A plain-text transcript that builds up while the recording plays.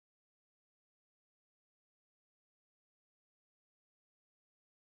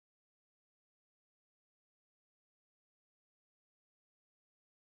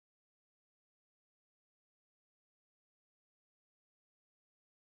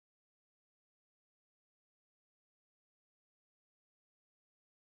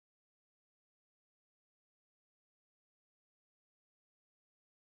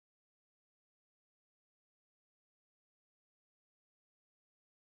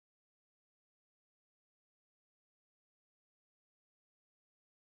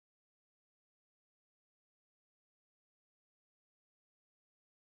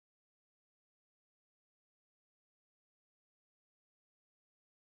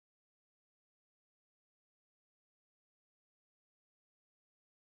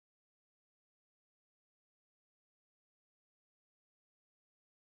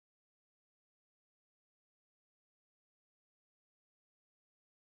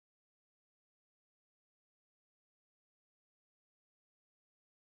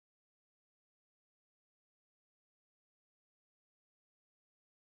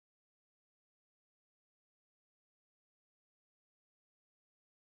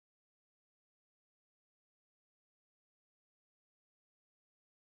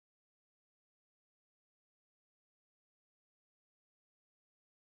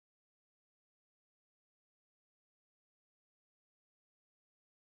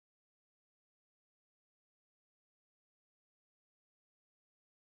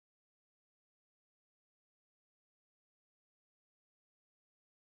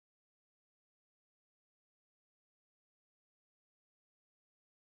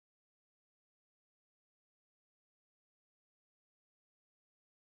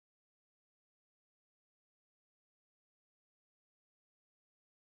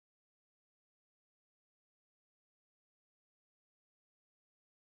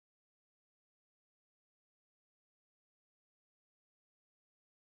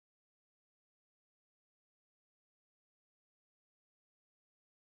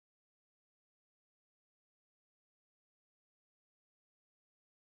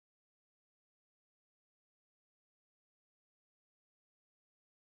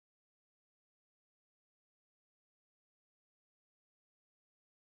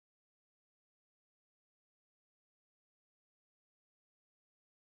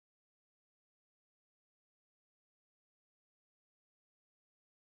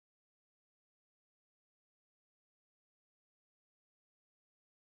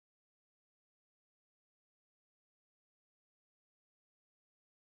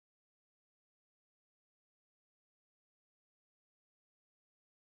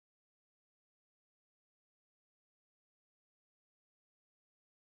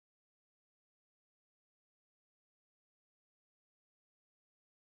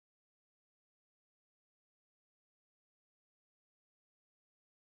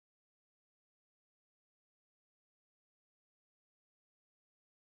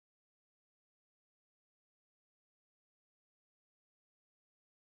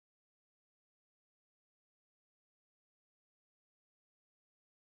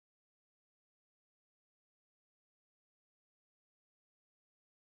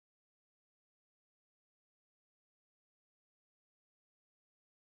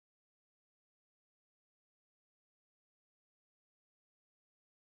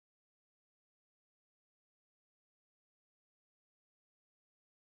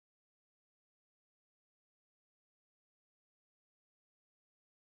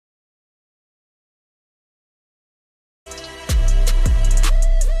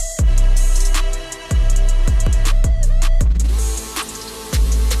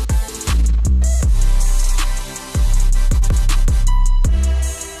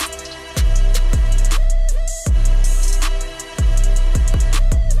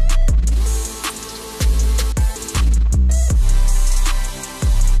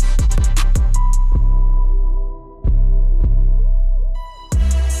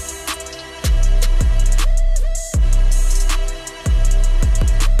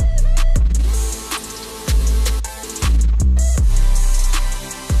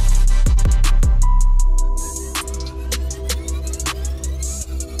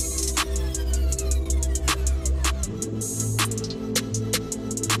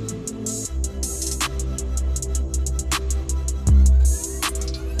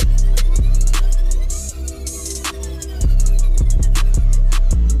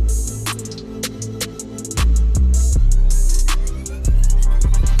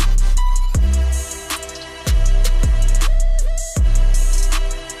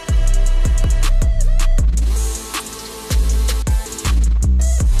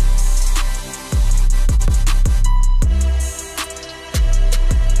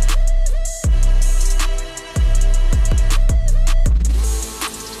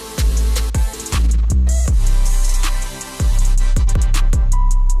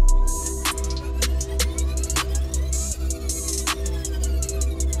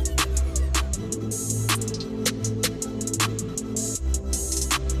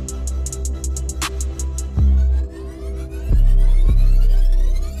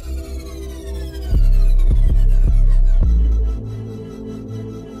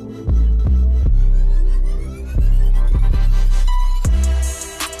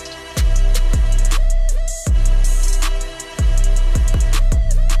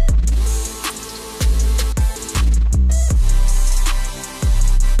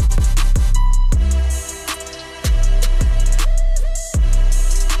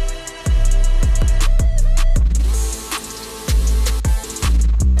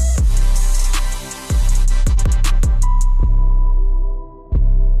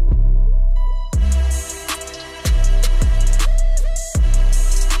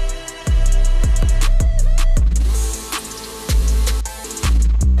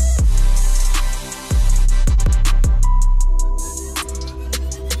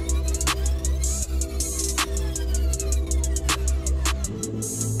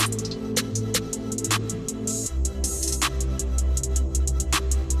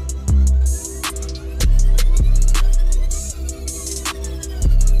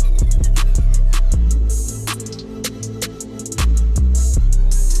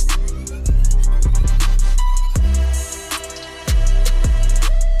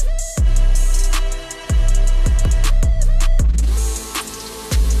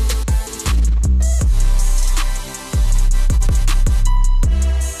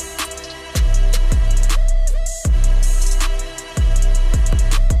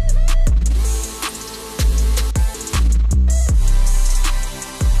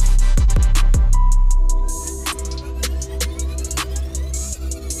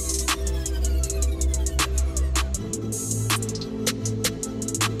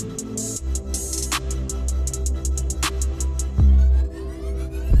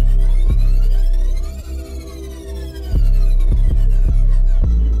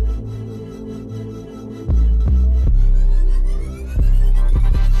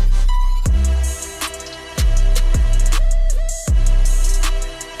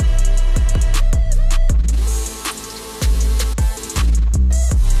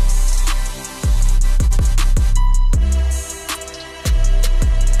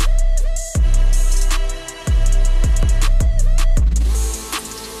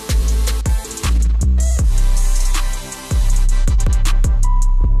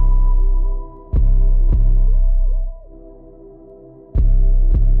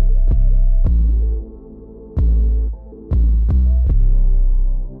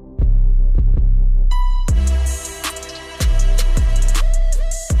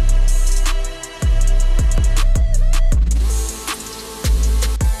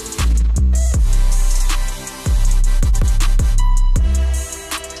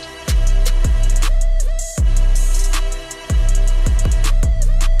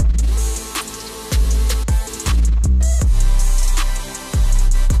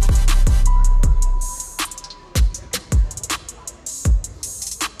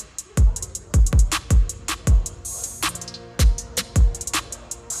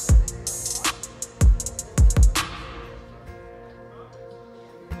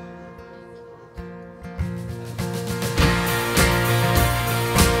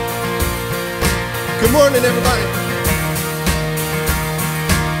Good morning, everybody.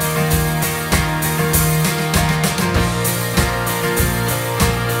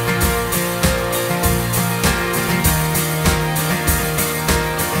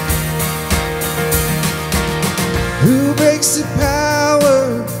 Who breaks the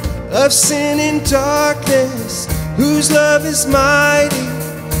power of sin and darkness? Whose love is mighty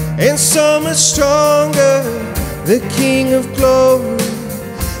and so much stronger? The King of glory,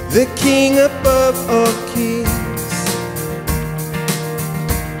 the King above all kings.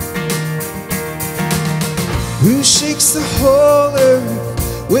 Who shakes the whole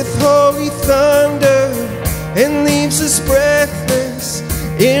earth with holy thunder and leaves us breathless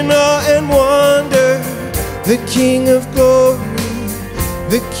in awe and wonder? The King of glory,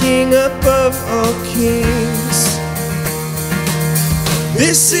 the King above all kings.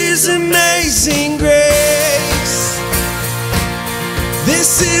 This is amazing grace.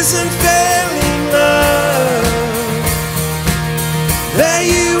 This is unfailing love, that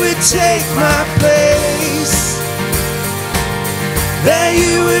you would take my place, that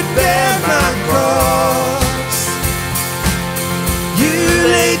you would bear my cross. You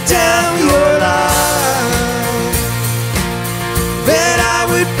laid down your life, that I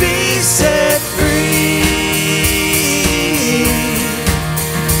would be set free.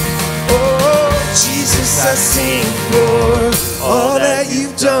 Oh, Jesus, I sing for all that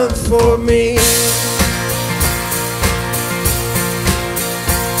you've done for me.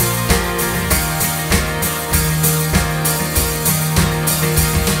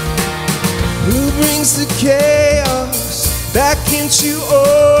 Who brings the chaos back into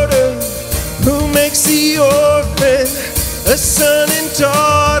order? Who makes the orphan a son and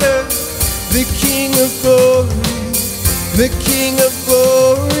daughter? The King of glory, the King of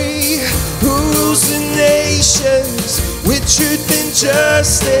glory, who rules the nations with truth and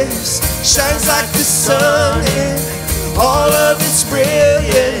justice, shines like the sun in all of its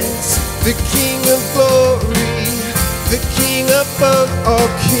brilliance. The King of glory, the King above all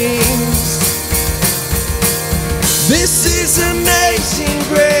kings. This is amazing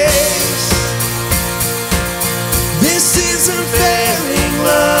grace. This is unfailing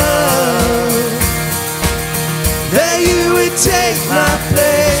love, that you would take my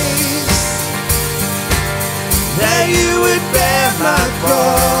place, that you would bear my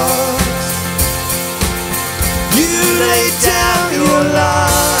cross. You laid down your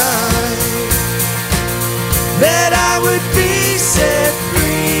life, that I would be set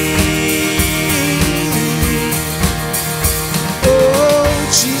free. Oh,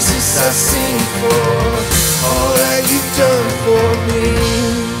 Jesus, I sing for all that you've done for me.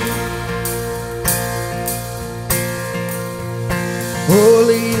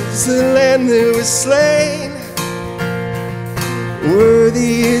 Holy is the Lamb that was slain.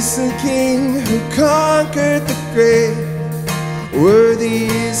 Worthy is the King who conquered the grave. Worthy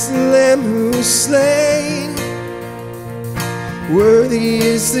is the Lamb who was slain. Worthy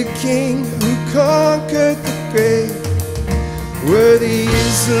is the King who conquered the grave. Worthy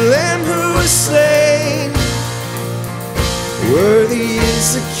is the Lamb who was slain. Worthy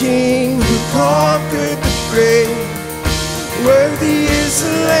is the King who conquered the grave. Worthy is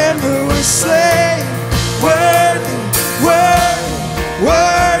the Lamb who was slain. Worthy, worthy,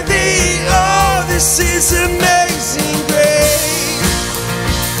 worthy. Oh, this is amazing grace.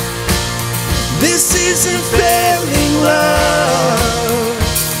 This is unfailing love,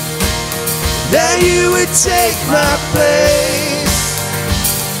 that you would take my place,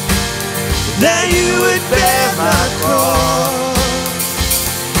 that you would bear my cross.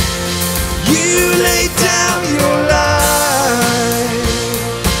 You laid down your life,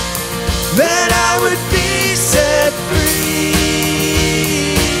 that I would be set free.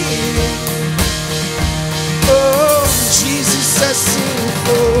 Oh, Jesus, I sing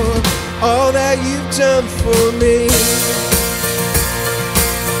for all that you've done for me.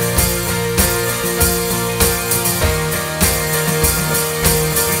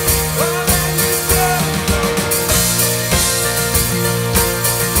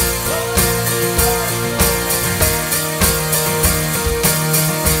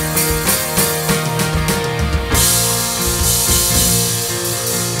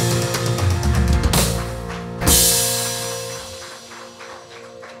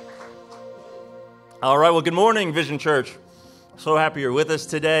 All right, well, good morning, Vision Church. So happy you're with us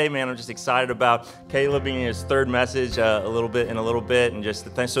today. Man, I'm just excited about Caleb being his third message in a little bit, and just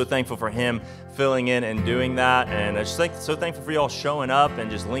so thankful for him filling in and doing that. And just so thankful for you all showing up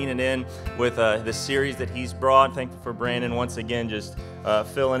and just leaning in with the series that he's brought. Thankful for Brandon once again, just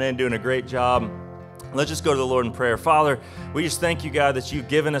filling in, doing a great job. Let's just go to the Lord in prayer. Father, we just thank you, God, that you've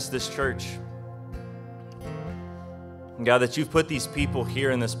given us this church. And God, that you've put these people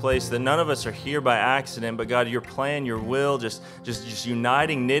here in this place, that none of us are here by accident, but God, your plan, your will, just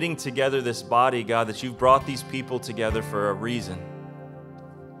uniting, knitting together this body, God, that you've brought these people together for a reason.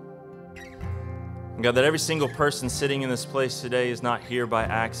 And God, that every single person sitting in this place today is not here by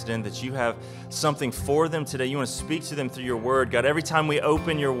accident, that you have something for them today. You want to speak to them through your word. God, every time we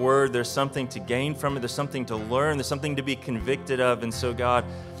open your word, there's something to gain from it. There's something to learn. There's something to be convicted of. And so, God,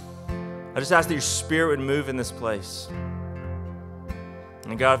 I just ask that your spirit would move in this place.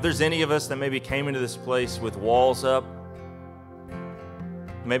 And God, if there's any of us that maybe came into this place with walls up,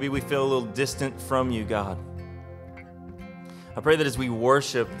 maybe we feel a little distant from you, God. I pray that as we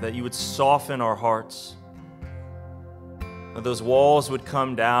worship, that you would soften our hearts, that those walls would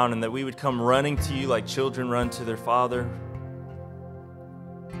come down and that we would come running to you like children run to their father.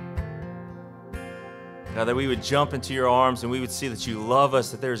 God, that we would jump into your arms and we would see that you love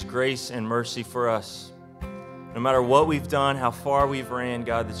us, that there's grace and mercy for us. No matter what we've done, how far we've ran,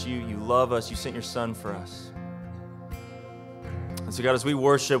 God, that you love us. You sent your son for us. And so, God, as we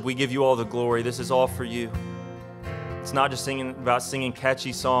worship, we give you all the glory. This is all for you. It's not just about singing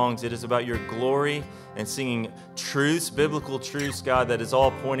catchy songs. It is about your glory and singing truths, biblical truths, God, that is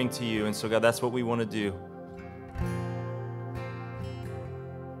all pointing to you. And so, God, that's what we want to do.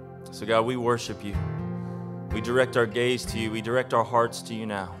 So, God, we worship you. We direct our gaze to you. We direct our hearts to you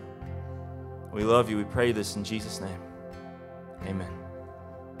now. We love you. We pray this in Jesus' name. Amen.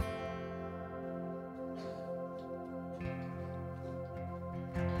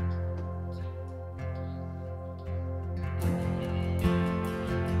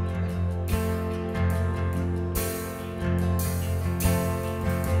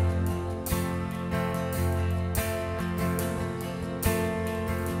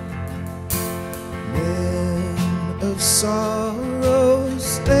 Man of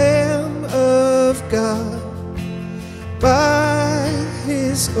sorrows, Lamb of God, by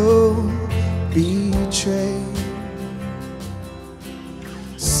his own betrayed,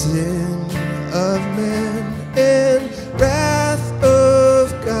 sin of man and wrath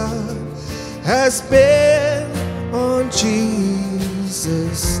of God has been on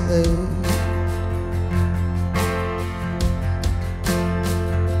Jesus' laid.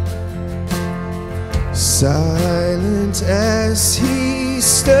 Silent as he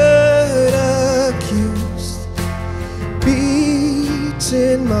stood accused,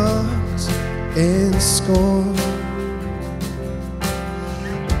 beaten, mocked, and scorned,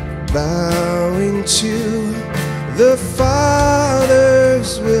 bowing to the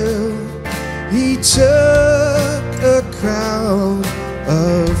Father's will, he took a crown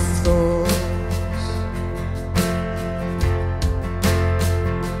of thorns.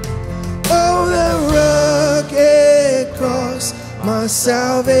 Oh, the rugged cross, my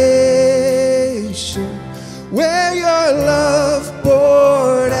salvation, where your love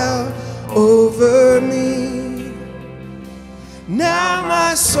poured out over me. Now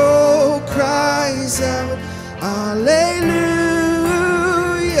my soul cries out, Alleluia,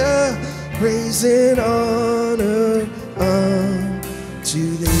 praise and honor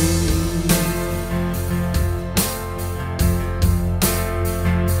unto thee.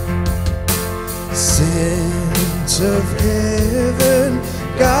 Sent of heaven,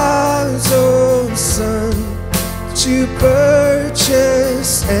 God's own Son, to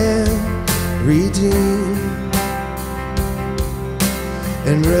purchase and redeem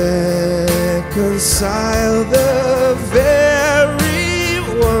and reconcile the very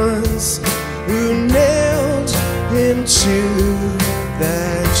ones who nailed him to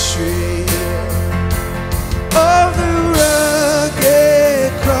that tree. Of the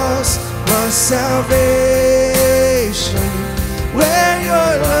rugged cross, my salvation, where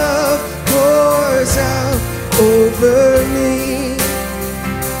your love pours out over me.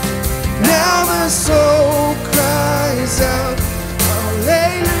 Now my soul cries out,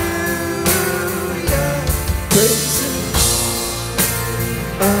 Alleluia, praise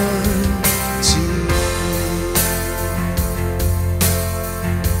unto you.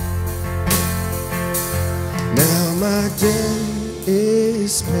 Now my debt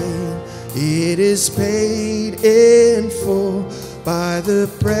is paid, it is paid in full by the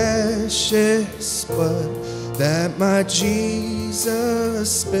precious blood that my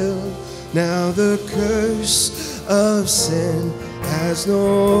Jesus spilled. Now the curse of sin has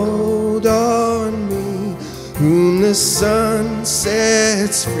no hold on me. Whom the Son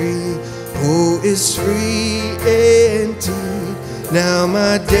sets free, oh, is free indeed. Now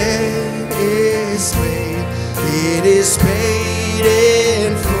my debt is paid, it is paid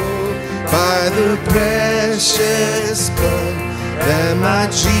in full by the precious blood that my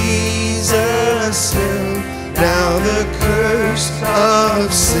Jesus spilled. Now the curse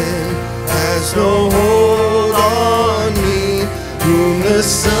of sin has no hold on me. Whom the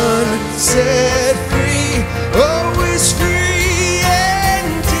Son set free, always free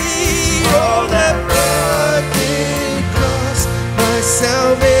indeed. Oh, that rugged cross, my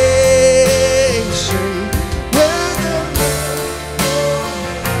salvation, where the blood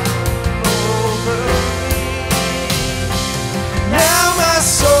over me. Now my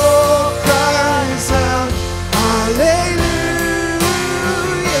soul cries out, hallelujah,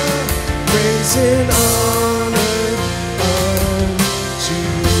 praise and honor unto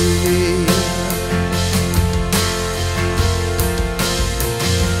thee.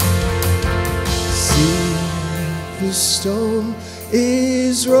 See, the stone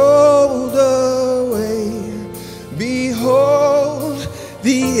is rolled away. Behold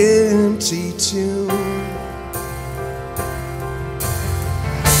the empty tomb.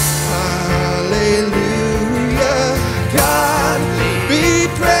 Hallelujah, God be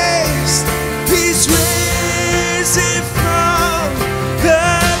praised. He's risen from the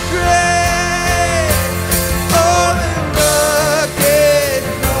grave. Oh, the rugged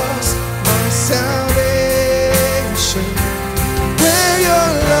cross, my salvation, where your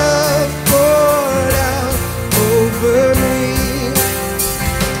love poured out over me.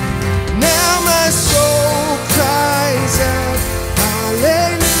 Now my soul cries out, hallelujah,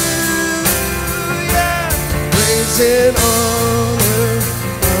 praise and honor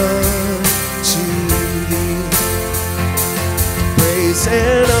unto thee. Praise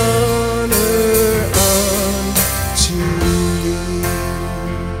and honor unto thee.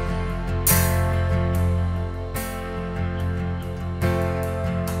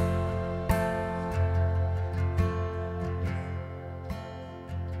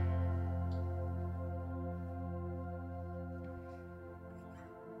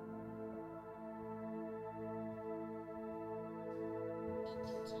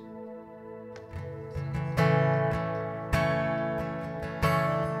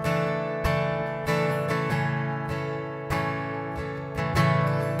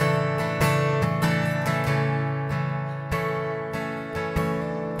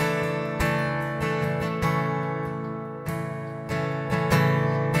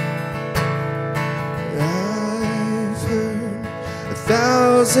 I've heard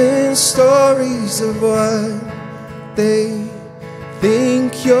 1,000 stories of what they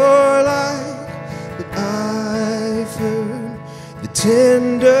think you're like, but I've heard the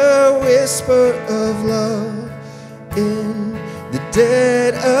tender whisper of love in the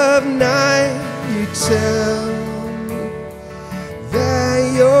dead of night. You tell me that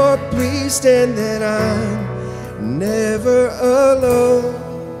you're pleased and that I'm never alone.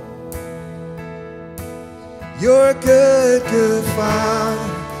 You're a good, good Father.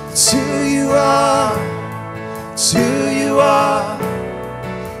 It's who you are. It's who you are.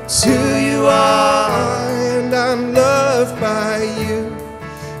 It's who you are. And I'm loved by you.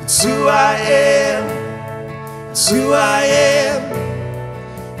 It's who I am. It's who I am.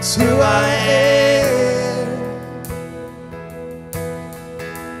 It's who I am.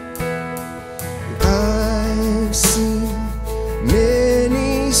 I've seen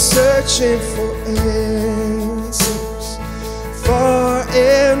many searching for answers far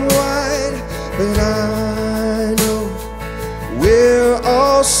and wide, but I know we're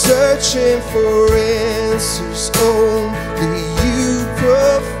all searching for answers only you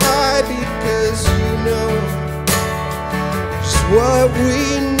provide, because you know just what we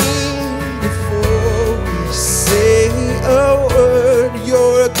need before we say a word.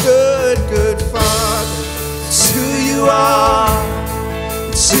 You're a good, good Father. It's who you are.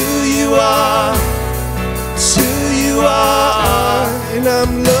 It's who you are. It's who you are. And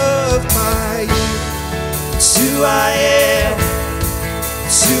I'm loved by you. It's who I am.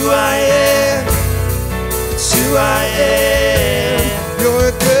 It's who I am. It's who I am. You're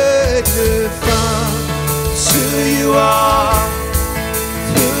a good, good Father. It's who you are.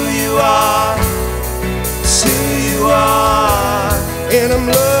 Who you are. It's who you are. And I'm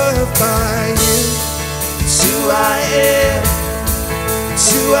loved by you. It's who I am. It's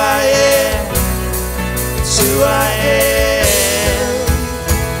who I am. It's who I am.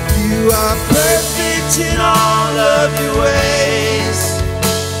 You are perfect in all of your ways.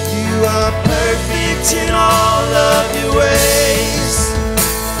 You are perfect in all of your ways.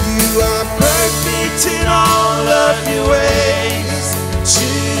 You are perfect in all of your ways to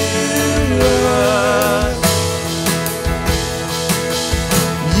us.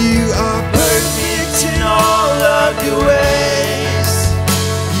 You are perfect in all of your ways.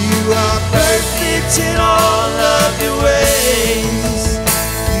 You are perfect in all of your ways.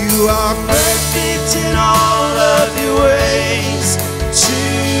 You are perfect. perfect in all of your ways to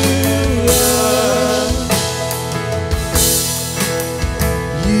us.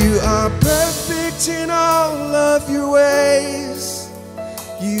 You are perfect in all of your ways.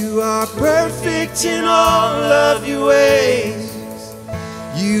 You are perfect in all of your ways.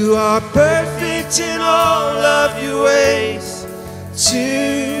 You are perfect in all of your ways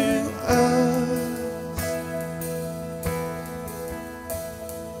to us.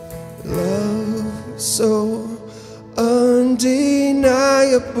 Love so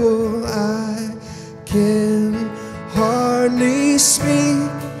undeniable, I can hardly speak.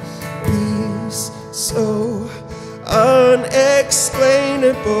 Peace so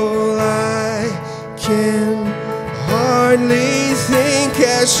unexplainable, I can hardly think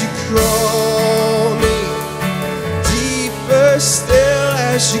as you call me. Deeper still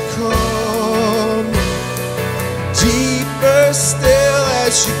as you call me. Deeper still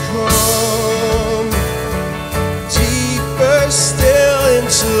as you call me. Deeper still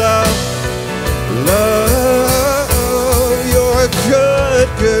into love. Love, you're a good,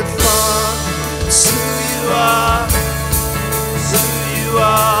 good Father. It's who you are. It's who you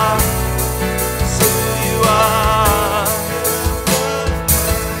are. It's who you are.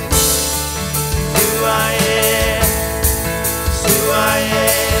 Who I am. It's who I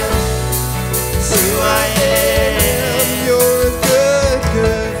am. It's who I am. You're a good,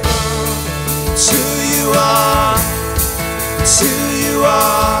 good Father. It's who you are. It's who you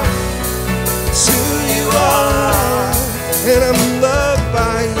are. It's who you are. And I'm loved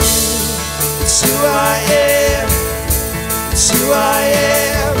by you. It's who I am. It's who I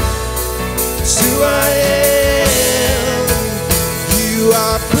am. It's who I am. You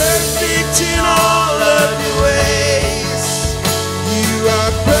are perfect in all of your ways. You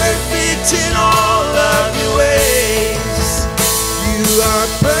are perfect in all of your ways. You are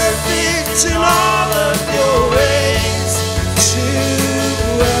perfect in all of your ways to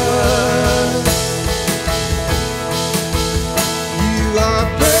us. You are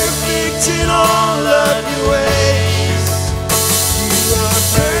perfect in all of your ways. You are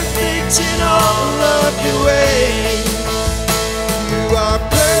perfect in all of your ways. You are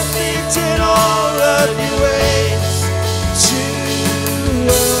perfect in all of your ways to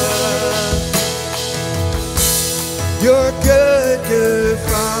us. You're good, good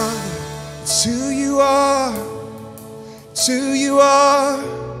Father. It's who you are. It's who you are.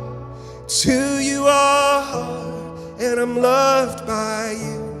 It's who you are. And I'm loved by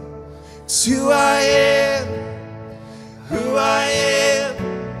you. It's who I am, who I am,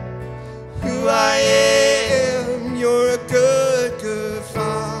 who I am. You're a good, good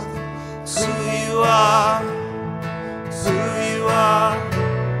Father. It's who you are, it's who you are,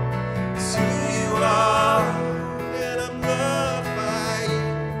 it's who you are. And I'm loved by you.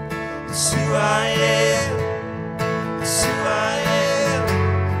 It's who I am, it's who I am,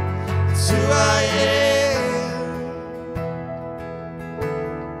 it's who I am.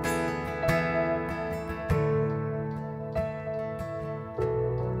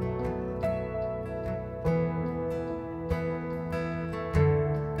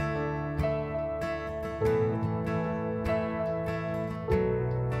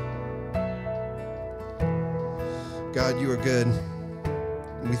 God, you are good.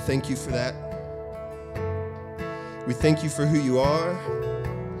 And we thank you for that. We thank you for who you are.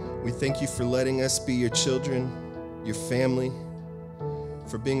 We thank you for letting us be your children, your family,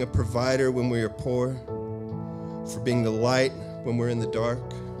 for being a provider when we are poor, for being the light when we're in the dark.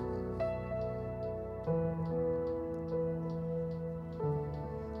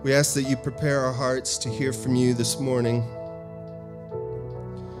 We ask that you prepare our hearts to hear from you this morning.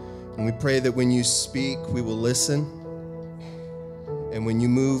 And we pray that when you speak, we will listen. And when you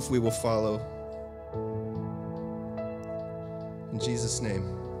move, we will follow. In Jesus' name,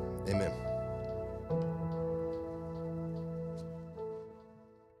 amen.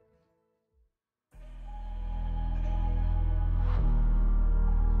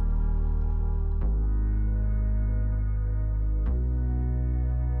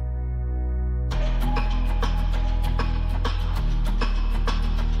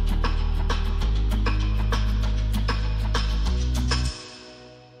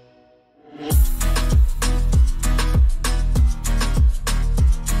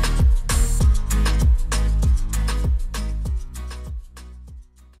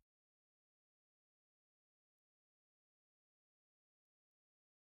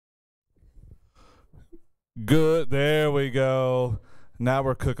 Good, there we go. Now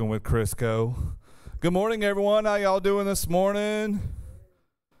we're cooking with Crisco. Good morning, everyone. How y'all doing this morning?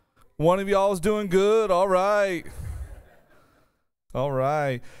 One of y'all is doing good. All right. All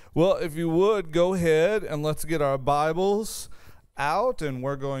right. Well, if you would, go ahead and let's get our Bibles out, and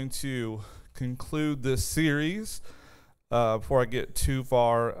we're going to conclude this series. Before I get too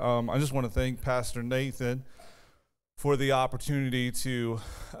far, I just want to thank Pastor Nathan for the opportunity to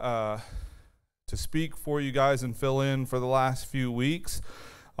speak for you guys and fill in for the last few weeks.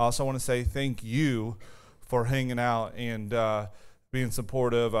 I also want to say thank you for hanging out and being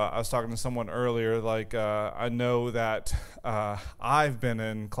supportive. I was talking to someone earlier, I know that I've been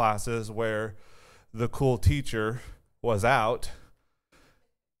in classes where the cool teacher was out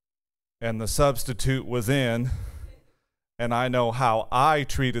and the substitute was in, and I know how I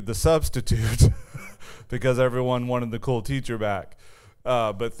treated the substitute because everyone wanted the cool teacher back.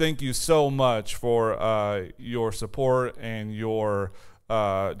 But thank you so much for your support and your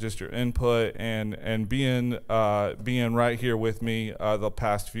just your input and being right here with me the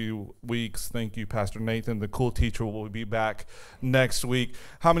past few weeks. Thank you, Pastor Nathan. The cool teacher will be back next week.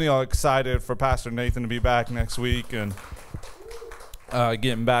 How many are excited for Pastor Nathan to be back next week and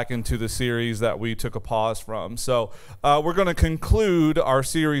getting back into the series that we took a pause from? So we're going to conclude our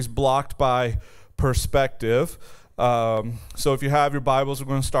series, Blocked by Perspective. So if you have your Bibles, we're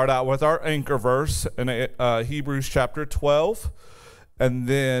going to start out with our anchor verse in Hebrews chapter 12, and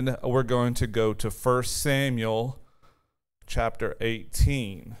then we're going to go to 1 Samuel chapter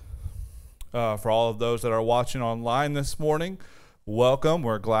 18. For all of those that are watching online this morning, welcome.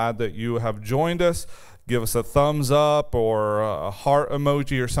 We're glad that you have joined us. Give us a thumbs up or a heart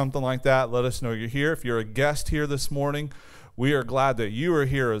emoji or something like that. Let us know you're here. If you're a guest here this morning, we are glad that you are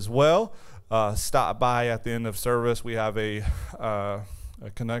here as well. Stop by at the end of service. We have a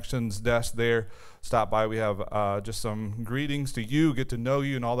connections desk there. Stop by. We have just some greetings to you, get to know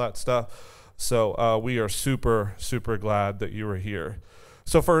you and all that stuff. So we are super, super glad that you are here.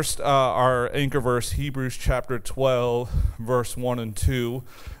 So first, our anchor verse, Hebrews chapter 12, verse 1 and 2,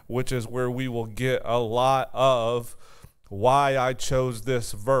 which is where we will get a lot of why I chose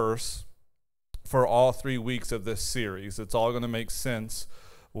this verse for all 3 weeks of this series. It's all going to make sense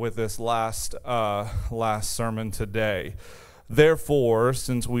with this last sermon today. Therefore,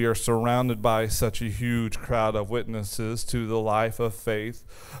 since we are surrounded by such a huge crowd of witnesses to the life of faith,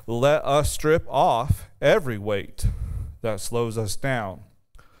 let us strip off every weight that slows us down,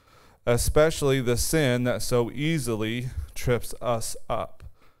 especially the sin that so easily trips us up.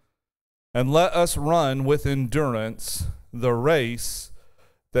 And let us run with endurance the race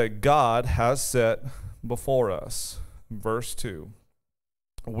that God has set before us. Verse 2.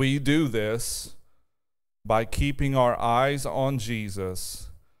 We do this by keeping our eyes on Jesus,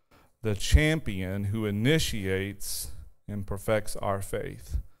 the champion who initiates and perfects our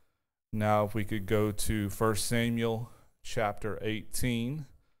faith. Now, if we could go to 1 Samuel chapter 18,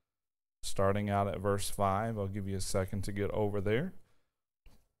 starting out at verse 5. I'll give you a second to get over there.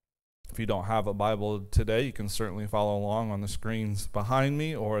 If you don't have a Bible today, you can certainly follow along on the screens behind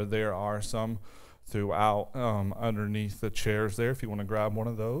me, or there are some throughout underneath the chairs there if you want to grab one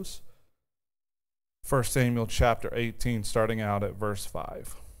of those. 1 Samuel chapter 18, starting out at verse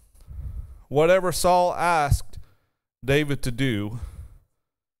 5. Whatever Saul asked David to do,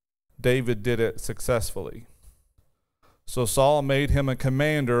 David did it successfully. So Saul made him a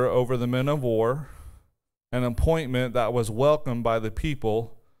commander over the men of war, an appointment that was welcomed by the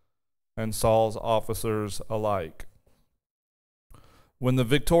people and Saul's officers alike. When the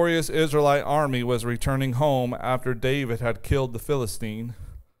victorious Israelite army was returning home after David had killed the Philistine,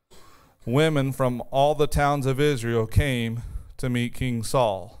 women from all the towns of Israel came to meet King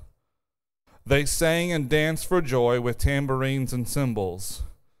Saul. They sang and danced for joy with tambourines and cymbals.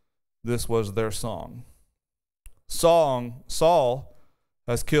 This was their song. Saul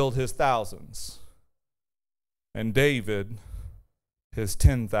has killed his thousands, and David his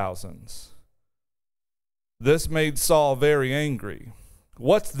 10,000s. This made Saul very angry.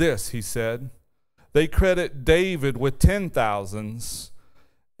 What's this, he said. They credit David with 10,000s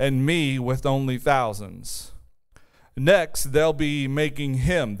and me with only thousands. Next, they'll be making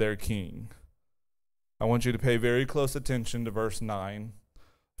him their king. I want you to pay very close attention to verse 9.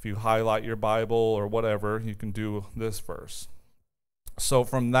 If you highlight your Bible or whatever, you can do this verse. So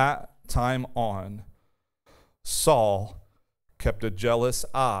from that time on, Saul kept a jealous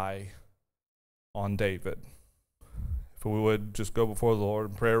eye on David. If we would just go before the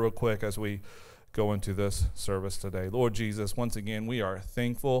Lord in prayer real quick as we go into this service today. Lord Jesus, once again, we are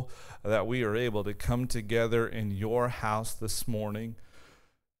thankful that we are able to come together in your house this morning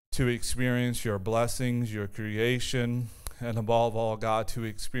to experience your blessings, your creation, and above all, God, to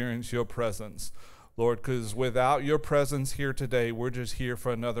experience your presence. Lord, because without your presence here today, we're just here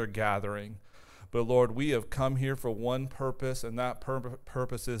for another gathering. But Lord, we have come here for one purpose, and that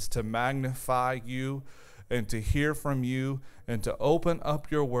purpose is to magnify you and to hear from you and to open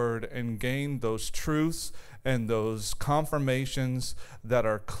up your word and gain those truths and those confirmations that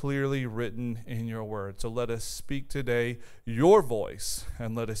are clearly written in your word. So let us speak today your voice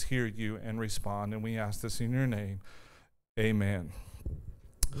and let us hear you and respond. And we ask this in your name. Amen.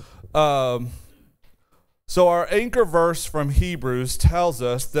 So our anchor verse from Hebrews tells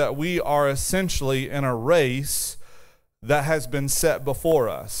us that we are essentially in a race that has been set before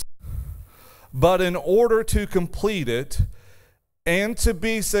us. But in order to complete it and to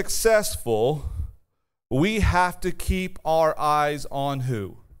be successful, we have to keep our eyes on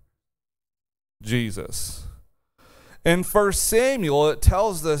who? Jesus. In 1 Samuel, it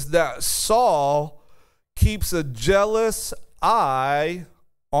tells us that Saul keeps a jealous eye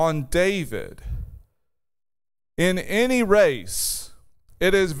on David. In any race,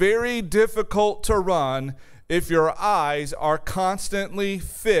 it is very difficult to run if your eyes are constantly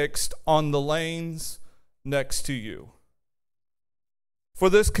fixed on the lanes next to you. For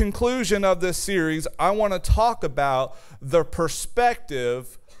this conclusion of this series, I want to talk about the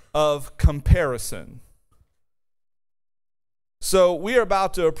perspective of comparison. So we are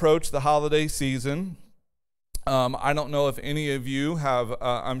about to approach the holiday season. I don't know if any of you have,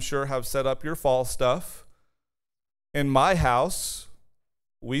 I'm sure, have set up your fall stuff. In my house,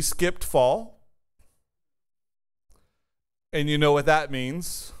 we skipped fall. And you know what that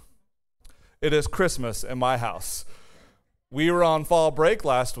means. It is Christmas in my house. We were on fall break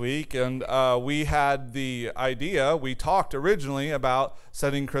last week, and we had the idea, we talked originally about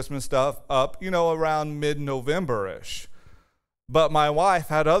setting Christmas stuff up, around mid-November-ish. But my wife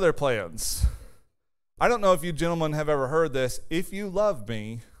had other plans. I don't know if you gentlemen have ever heard this. If you love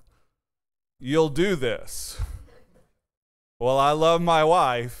me, you'll do this. Well, I love my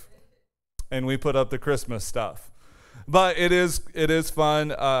wife, and we put up the Christmas stuff. But it is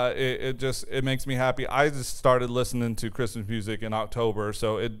fun. It makes me happy. I just started listening to Christmas music in October,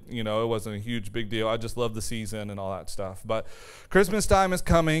 so it wasn't a huge big deal. I just love the season and all that stuff. But Christmas time is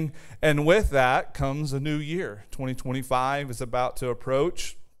coming, and with that comes a new year. 2025 is about to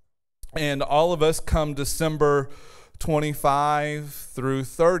approach, and all of us come December 25 through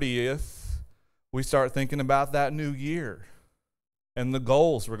 30th, we start thinking about that new year. And the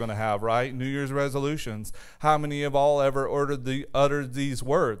goals we're going to have, right? New Year's resolutions. How many have all ever uttered these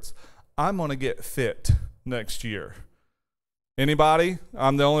words? I'm going to get fit next year. Anybody?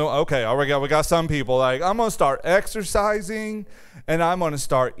 I'm the only one. Okay, we got some people like, I'm going to start exercising and I'm going to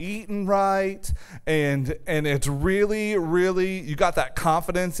start eating right. And it's really, really, you got that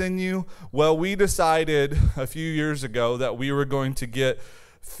confidence in you. Well, we decided a few years ago that we were going to get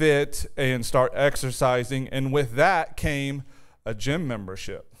fit and start exercising. And with that came a gym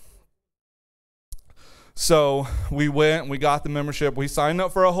membership. So we went and we got the membership. We signed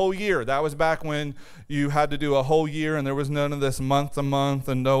up for a whole year. That was back when you had to do a whole year and there was none of this month to month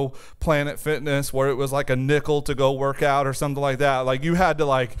and no Planet Fitness where it was like a nickel to go work out or something like that. Like you had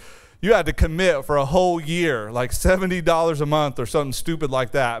to commit for a whole year, like $70 a month or something stupid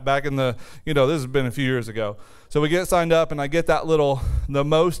like that. Back in this has been a few years ago. So we get signed up, and I get the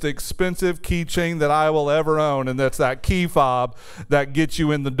most expensive keychain that I will ever own, and that's that key fob that gets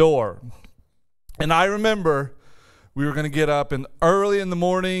you in the door. And I remember we were going to get up early in the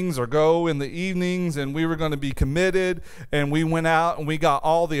mornings or go in the evenings, and we were going to be committed, and we went out and we got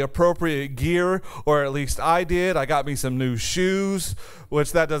all the appropriate gear, or at least I did. I got me some new shoes,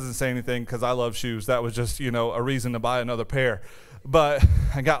 which that doesn't say anything because I love shoes. That was just, a reason to buy another pair. But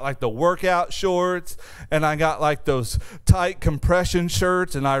I got like the workout shorts and I got like those tight compression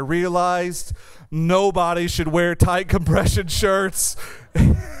shirts, and I realized nobody should wear tight compression shirts.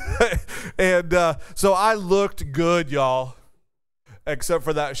 And so I looked good, y'all, except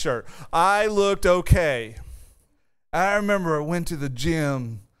for that shirt. I looked okay. I remember I went to the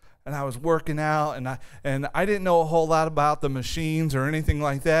gym and I was working out, and I didn't know a whole lot about the machines or anything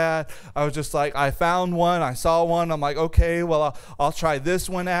like that. I was just like, I found one, I saw one, I'm like, okay, well, I'll try this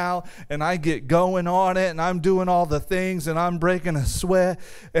one out, and I get going on it, and I'm doing all the things, and I'm breaking a sweat,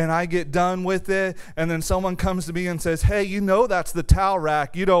 and I get done with it, and then someone comes to me and says, hey, that's the towel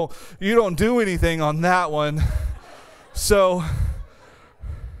rack. You don't do anything on that one. So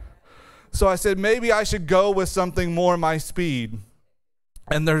I said, maybe I should go with something more my speed.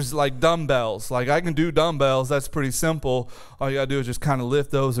 And there's like dumbbells. Like I can do dumbbells. That's pretty simple. All you got to do is just kind of lift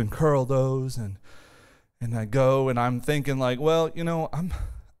those and curl those. And I go, and I'm thinking like, well, I'm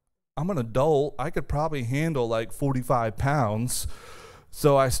an adult. I could probably handle like 45 pounds.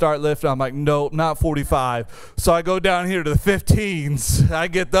 So I start lifting. I'm like, nope, not 45. So I go down here to the 15s. I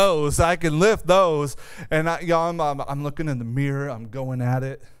get those. I can lift those. And I'm looking in the mirror. I'm going at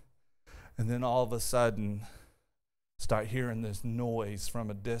it. And then all of a sudden, start hearing this noise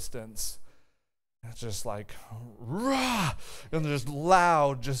from a distance. It's just like, rah, and just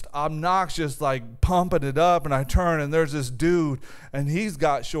loud, just obnoxious, like pumping it up. And I turn, and there's this dude, and he's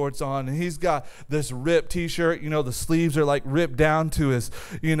got shorts on, and he's got this ripped T-shirt. The sleeves are like ripped down to his,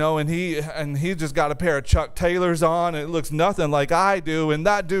 and he just got a pair of Chuck Taylors on. And it looks nothing like I do, and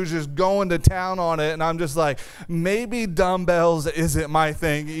that dude's just going to town on it. And I'm just like, maybe dumbbells isn't my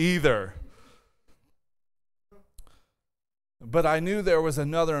thing either. But I knew there was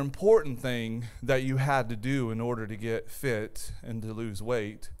another important thing that you had to do in order to get fit and to lose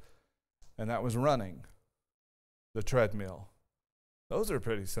weight, and that was running, the treadmill. Those are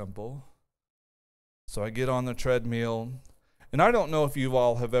pretty simple. So I get on the treadmill, and I don't know if you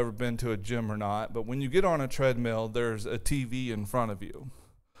all have ever been to a gym or not, but when you get on a treadmill, there's a TV in front of you.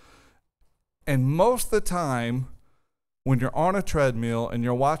 And most of the time, when you're on a treadmill and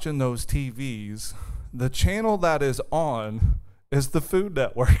you're watching those TVs, the channel that is on is the Food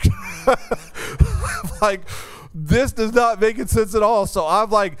Network. Like, this does not make sense at all. So I'm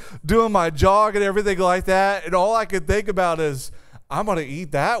like doing my jog and everything like that, and all I can think about is, I'm going to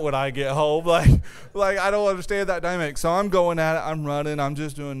eat that when I get home. Like I don't understand that dynamic. So I'm going at it. I'm running. I'm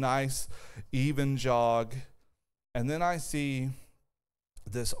just doing a nice, even jog. And then I see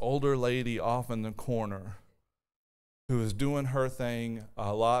this older lady off in the corner who is doing her thing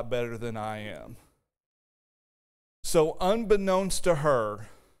a lot better than I am. So unbeknownst to her,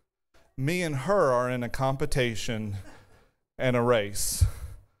 me and her are in a competition and a race.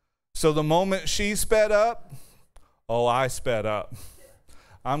 So the moment she sped up, I sped up.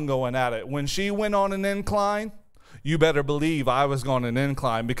 I'm going at it. When she went on an incline, you better believe I was going an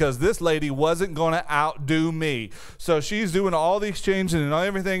incline, because this lady wasn't going to outdo me. So she's doing all these changes and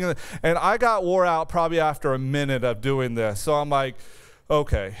everything, and I got wore out probably after a minute of doing this. So I'm like,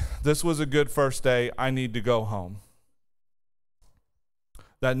 okay, this was a good first day. I need to go home.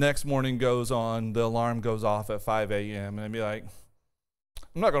 That next morning goes on, the alarm goes off at 5 a.m. and I'd be like,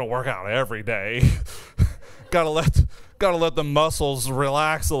 I'm not going to work out every day. Gotta let the muscles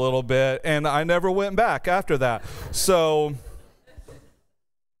relax a little bit. And I never went back after that. So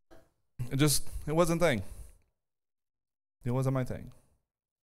it wasn't a thing. It wasn't my thing.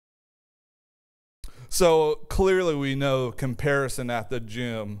 So clearly we know comparison at the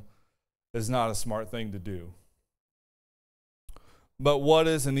gym is not a smart thing to do. But what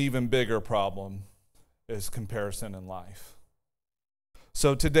is an even bigger problem is comparison in life.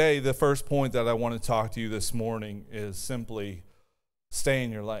 So today, the first point that I want to talk to you this morning is simply stay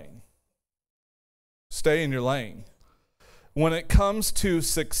in your lane. Stay in your lane. When it comes to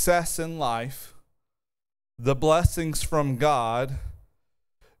success in life, the blessings from God,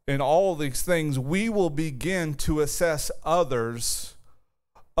 and all these things, we will begin to assess others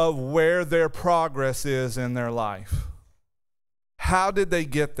of where their progress is in their life. How did they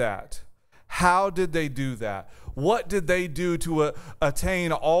get that? How did they do that? What did they do to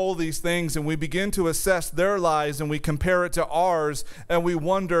attain all these things? And we begin to assess their lives, and we compare it to ours, and we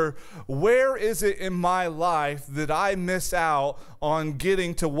wonder, where is it in my life that I miss out on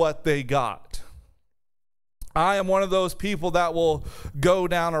getting to what they got? I am one of those people that will go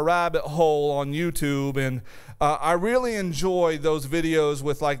down a rabbit hole on YouTube, and I really enjoy those videos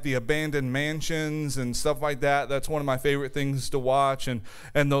with like the abandoned mansions and stuff like that. That's one of my favorite things to watch, and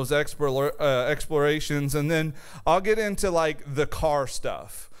those explorations. And then I'll get into like the car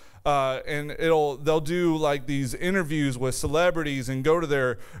stuff. And they'll do like these interviews with celebrities and go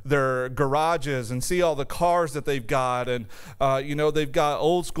to their garages and see all the cars that they've got, and they've got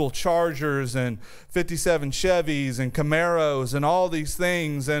old school Chargers and 57 Chevys and Camaros and all these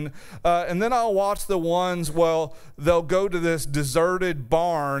things, and then I'll watch the ones, they'll go to this deserted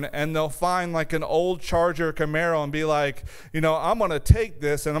barn and they'll find like an old Charger Camaro and be like, I'm gonna take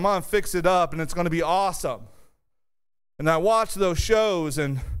this and I'm gonna fix it up and it's gonna be awesome. And I watch those shows,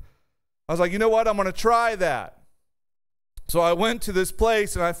 and I was like, you know what? I'm going to try that. So I went to this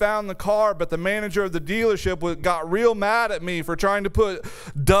place and I found the car, but the manager of the dealership got real mad at me for trying to put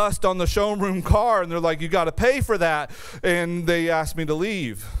dust on the showroom car. And they're like, you got to pay for that. And they asked me to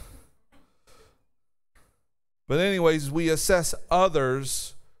leave. But anyways, we assess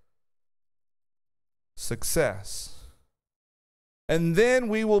others' success. And then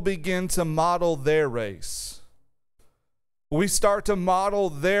we will begin to model their race. We start to model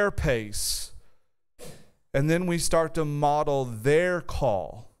their pace, and then we start to model their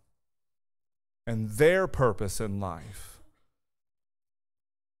call and their purpose in life.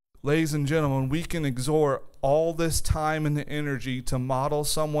 ladies and gentlemen, we can exhort all this time and energy to model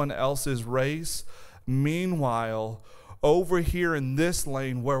someone else's race. Meanwhile, over here in this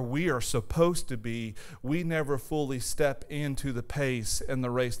lane where we are supposed to be, we never fully step into the pace and the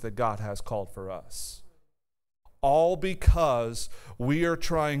race that God has called for us. All because we are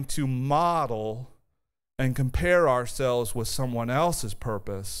trying to model and compare ourselves with someone else's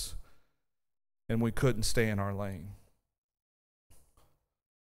purpose, and we couldn't stay in our lane.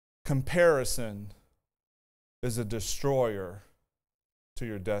 Comparison is a destroyer to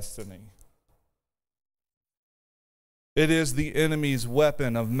your destiny. It is the enemy's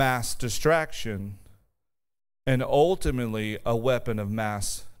weapon of mass distraction and ultimately a weapon of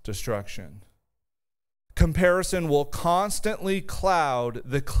mass destruction. Comparison will constantly cloud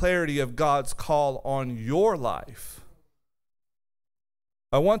the clarity of God's call on your life.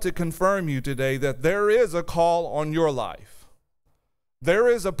 I want to confirm you today that there is a call on your life. There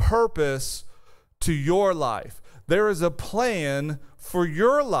is a purpose to your life. There is a plan for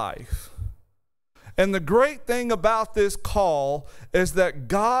your life. And the great thing about this call is that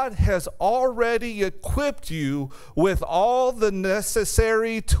God has already equipped you with all the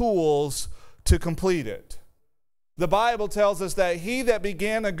necessary tools to complete it. The Bible tells us that he that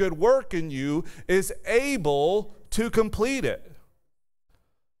began a good work in you is able to complete it.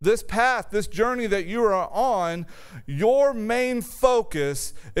 This path, this journey that you are on, your main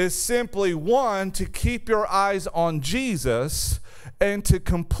focus is simply, one, to keep your eyes on Jesus and to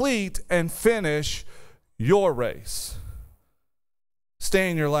complete and finish your race.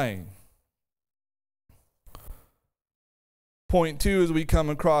 Stay in your lane. Point 2, as we come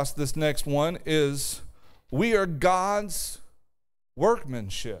across this next one, is we are God's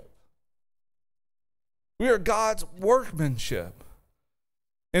workmanship. We are God's workmanship.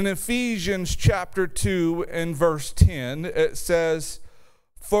 In Ephesians chapter 2 and verse 10, it says,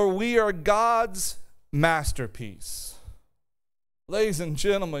 "For we are God's masterpiece." Ladies and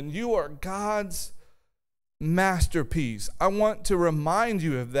gentlemen, you are God's masterpiece. I want to remind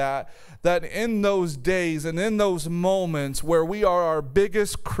you of that in those days and in those moments where we are our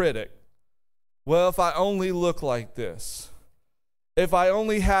biggest critic, well, if I only look like this, if I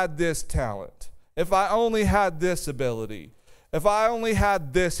only had this talent, if I only had this ability, if I only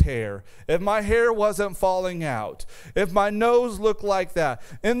had this hair, if my hair wasn't falling out, if my nose looked like that.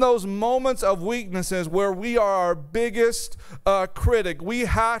 In those moments of weaknesses where we are our biggest critic, we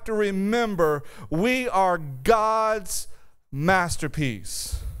have to remember we are God's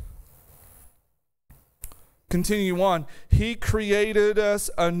masterpiece. Continue on. He created us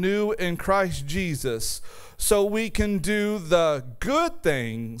anew in Christ Jesus so we can do the good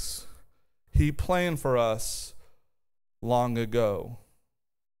things he planned for us long ago.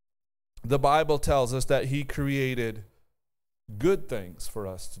 The Bible tells us that he created good things for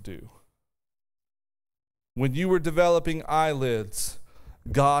us to do. When you were developing eyelids,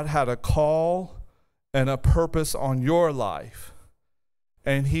 God had a call and a purpose on your life,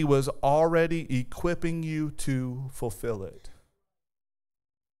 and he was already equipping you to fulfill it.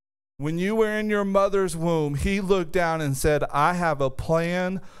 When you were in your mother's womb, he looked down and said, I have a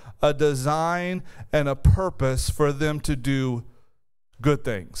plan, a design, and a purpose for them to do good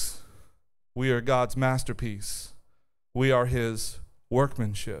things. We are God's masterpiece. We are his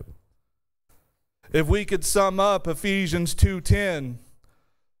workmanship. If we could sum up Ephesians 2:10,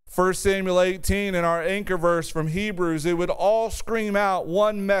 1 Samuel 18, and our anchor verse from Hebrews, it would all scream out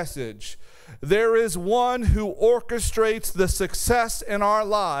one message. There is one who orchestrates the success in our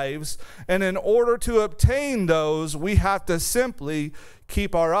lives, and in order to obtain those, we have to simply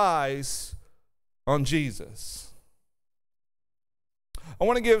keep our eyes on Jesus. I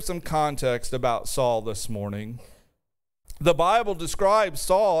want to give some context about Saul this morning. The Bible describes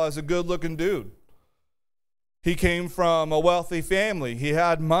Saul as a good-looking dude. He came from a wealthy family. He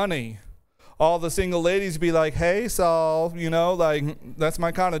had money. All the single ladies be like, hey, Saul, that's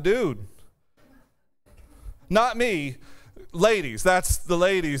my kind of dude. Not me. Ladies, that's the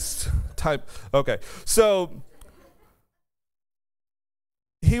ladies type. Okay, so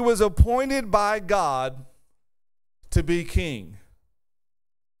he was appointed by God to be king.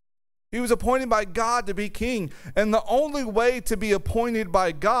 He was appointed by God to be king. And the only way to be appointed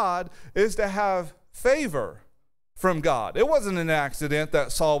by God is to have favor from God. It wasn't an accident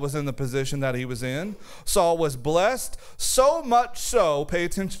that Saul was in the position that he was in. Saul was blessed, so much so, pay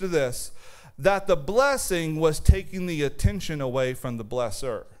attention to this, that the blessing was taking the attention away from the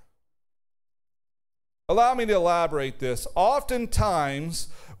blesser. Allow me to elaborate this. Oftentimes,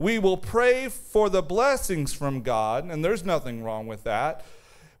 we will pray for the blessings from God, and there's nothing wrong with that.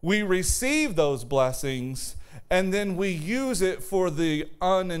 We receive those blessings, and then we use it for the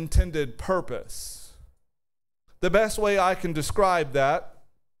unintended purpose. The best way I can describe that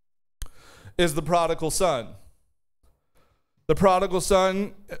is the prodigal son. The prodigal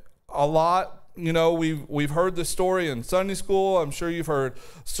son, a lot, we've heard the story in Sunday school. I'm sure you've heard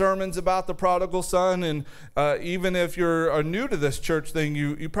sermons about the prodigal son, and even if you're new to this church thing,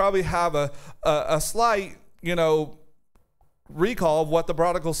 you probably have a slight, recall of what the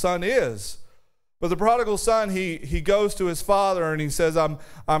prodigal son is. But the prodigal son, he goes to his father and he says,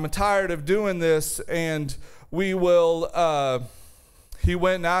 I'm tired of doing this, and we will. He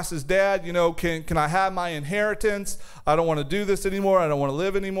went and asked his dad, can I have my inheritance? I don't want to do this anymore. I don't want to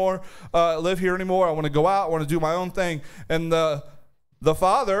live here anymore. I want to go out. I want to do my own thing. And the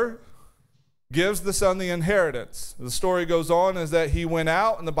father gives the son the inheritance. The story goes on is that he went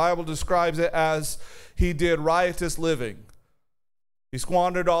out, and the Bible describes it as he did riotous living. He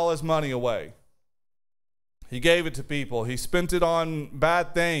squandered all his money away. He gave it to people. He spent it on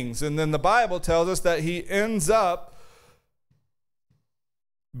bad things. And then the Bible tells us that he ends up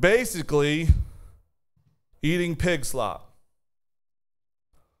basically eating pig slop.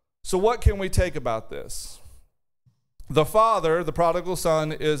 So what can we take about this? The father, the prodigal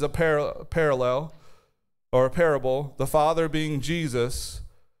son, is a parallel or a parable. The father, being Jesus,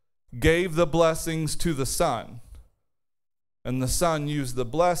 gave the blessings to the son, and the son used the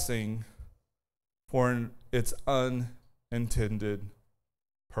blessing for its unintended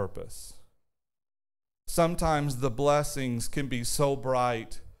purpose. Sometimes the blessings can be so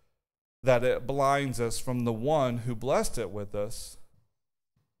bright that it blinds us from the one who blessed it with us,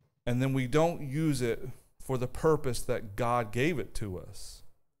 and then we don't use it for the purpose that God gave it to us.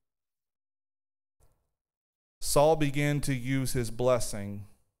 Saul began to use his blessing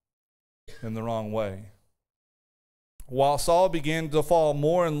in the wrong way. While Saul began to fall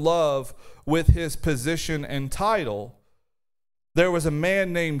more in love with his position and title, there was a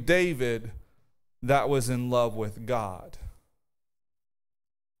man named David that was in love with God.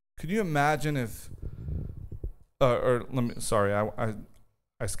 Could you imagine if, I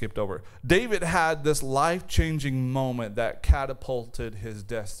skipped over. David had this life-changing moment that catapulted his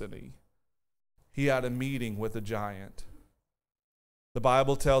destiny. He had a meeting with a giant. The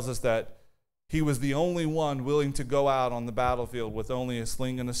Bible tells us that he was the only one willing to go out on the battlefield with only a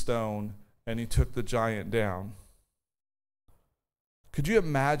sling and a stone, and he took the giant down. Could you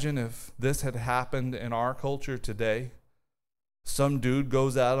imagine if this had happened in our culture today? Some dude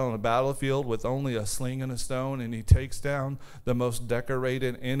goes out on a battlefield with only a sling and a stone, and he takes down the most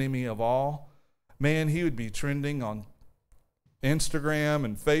decorated enemy of all. Man, he would be trending on Instagram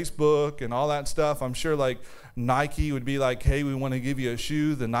and Facebook and all that stuff. I'm sure like Nike would be like, hey, we want to give you a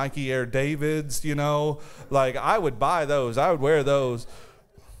shoe, the Nike Air Davids, Like I would buy those. I would wear those.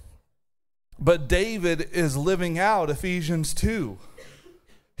 But David is living out Ephesians 2.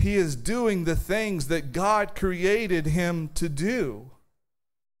 He is doing the things that God created him to do.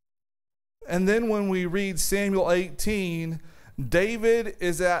 And then when we read Samuel 18, David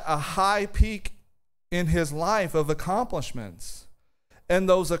is at a high peak in his life of accomplishments. And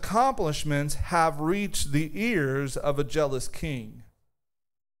those accomplishments have reached the ears of a jealous king.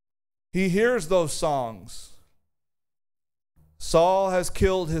 He hears those songs. Saul has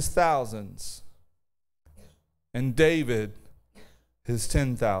killed his thousands, and David his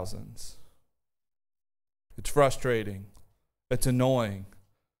 10,000s. It's frustrating. It's annoying.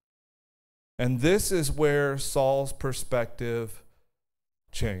 And this is where Saul's perspective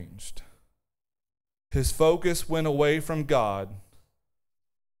changed. His focus went away from God,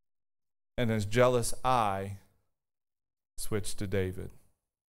 and his jealous eye switched to David.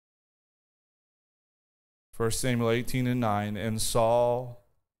 1 Samuel 18:9, and Saul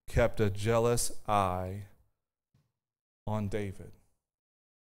kept a jealous eye on David.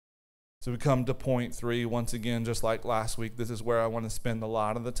 So we come to point 3. Once again, just like last week, this is where I want to spend a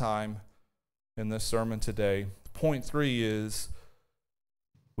lot of the time in this sermon today. Point 3 is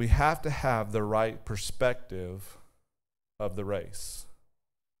we have to have the right perspective of the race.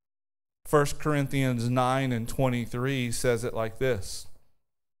 1 Corinthians 9:23 says it like this: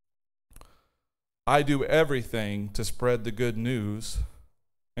 I do everything to spread the good news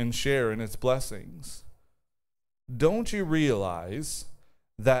and share in its blessings. Don't you realize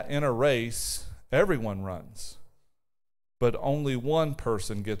that in a race, everyone runs, but only one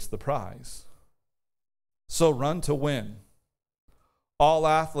person gets the prize? So run to win. All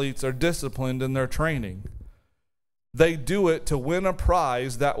athletes are disciplined in their training. They do it to win a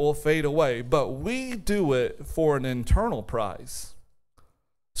prize that will fade away, but we do it for an eternal prize.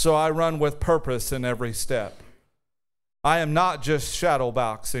 So I run with purpose in every step. I am not just shadow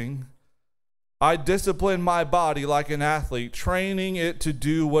boxing. I discipline my body like an athlete, training it to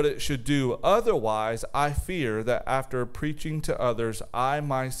do what it should do. Otherwise, I fear that after preaching to others, I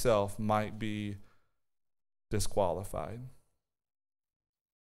myself might be disqualified.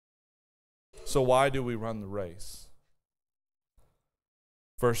 So why do we run the race?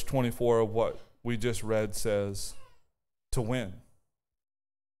 Verse 24 of what we just read says, to win.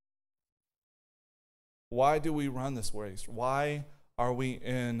 Why do we run this race? Why are we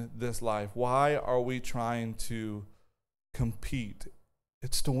in this life? Why are we trying to compete?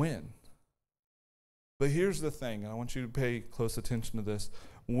 It's to win. But here's the thing, and I want you to pay close attention to this.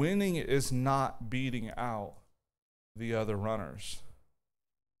 Winning is not beating out the other runners.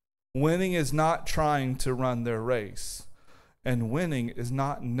 Winning is not trying to run their race. And winning is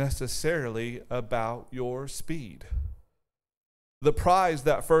not necessarily about your speed. The prize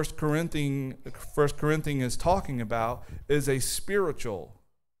that 1 Corinthians is talking about is a spiritual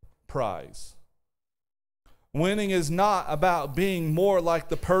prize. Winning is not about being more like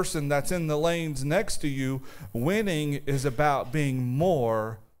the person that's in the lanes next to you. Winning is about being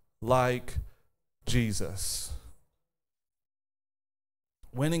more like Jesus.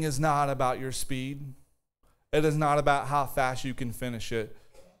 Winning is not about your speed. It is not about how fast you can finish it.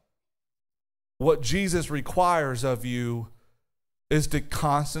 What Jesus requires of you is to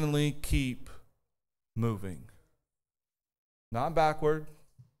constantly keep moving. Not backward,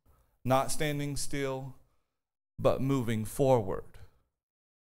 not standing still, but moving forward.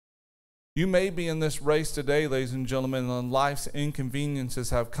 You may be in this race today, ladies and gentlemen, and life's inconveniences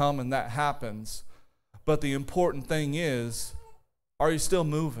have come, and that happens. But the important thing is, are you still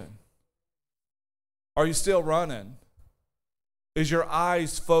moving? Are you still running? Is your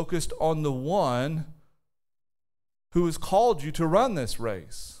eyes focused on the one who has called you to run this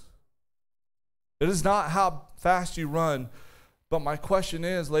race? It is not how fast you run, but my question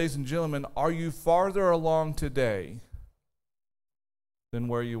is, ladies and gentlemen, are you farther along today than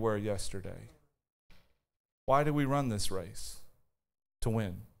where you were yesterday? Why do we run this race? To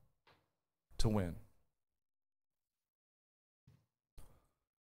win. To win.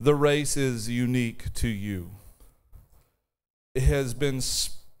 The race is unique to you. It has been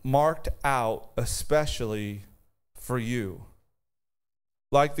marked out especially for you.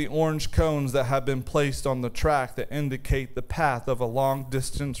 Like the orange cones that have been placed on the track that indicate the path of a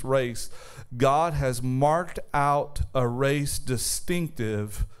long-distance race, God has marked out a race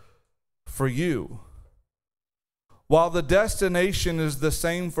distinctive for you. While the destination is the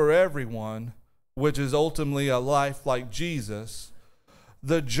same for everyone, which is ultimately a life like Jesus,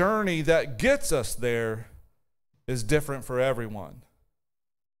 the journey that gets us there is different for everyone.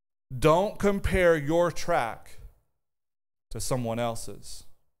 Don't compare your track to someone else's.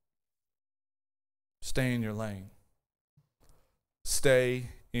 Stay in your lane. Stay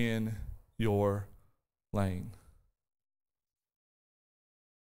in your lane.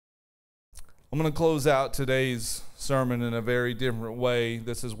 I'm going to close out today's sermon in a very different way.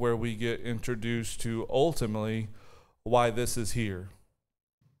 This is where we get introduced to ultimately why this is here.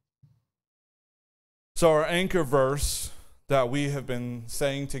 So our anchor verse that we have been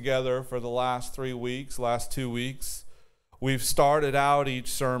saying together for the last 3 weeks, last 2 weeks, we've started out each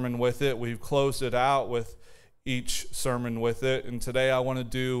sermon with it. We've closed it out with each sermon with it. And today I want to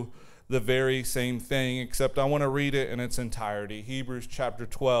do the very same thing, except I want to read it in its entirety. Hebrews chapter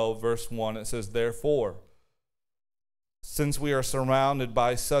 12, verse 1, it says, "Therefore, since we are surrounded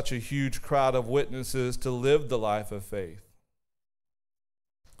by such a huge crowd of witnesses to live the life of faith,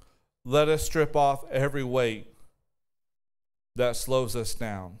 let us strip off every weight that slows us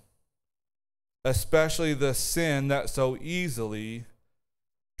down, especially the sin that so easily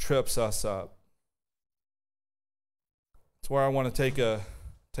trips us up." That's where I want to take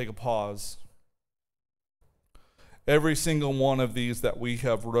a pause. Every single one of these that we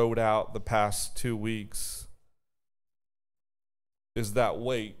have wrote out the past 2 weeks is that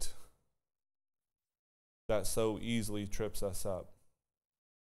weight that so easily trips us up.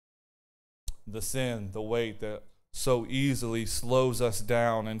 The sin, the weight that so easily slows us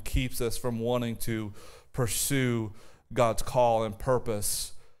down and keeps us from wanting to pursue God's call and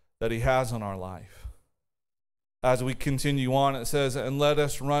purpose that He has on our life. As we continue on, it says, "And let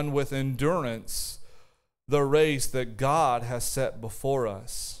us run with endurance the race that God has set before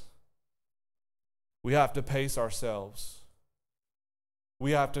us." We have to pace ourselves.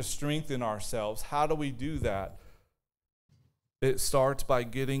 We have to strengthen ourselves. How do we do that? It starts by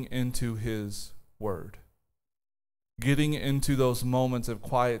getting into His Word. Getting into those moments of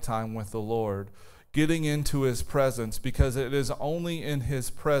quiet time with the Lord. Getting into His presence, because it is only in His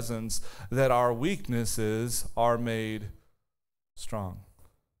presence that our weaknesses are made strong.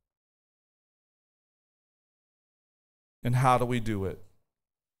 And how do we do it?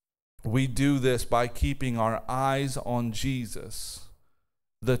 We do this by keeping our eyes on Jesus,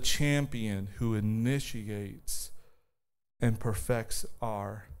 the champion who initiates and perfects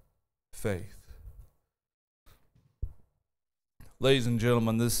our faith. Ladies and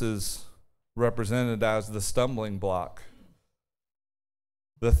gentlemen, this is represented as the stumbling block,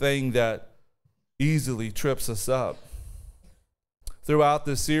 the thing that easily trips us up. Throughout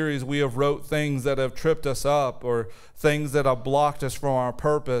this series, we have wrote things that have tripped us up or things that have blocked us from our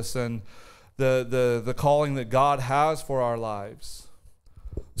purpose and the calling that God has for our lives.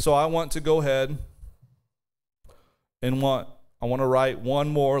 So I want to go ahead and I want to write one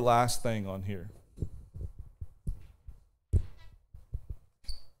more last thing on here.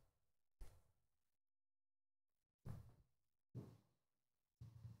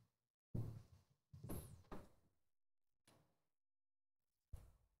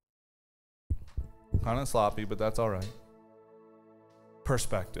 Kind of sloppy, but that's all right.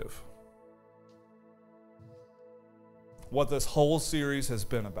 Perspective. What this whole series has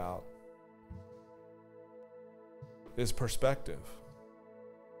been about is perspective.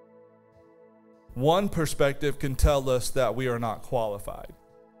 One perspective can tell us that we are not qualified.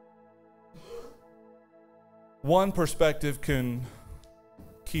 One perspective can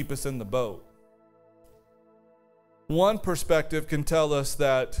keep us in the boat. One perspective can tell us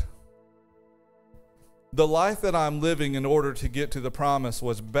that the life that I'm living in order to get to the promise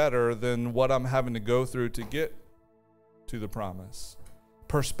was better than what I'm having to go through to get to the promise.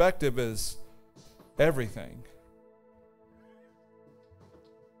 Perspective is everything.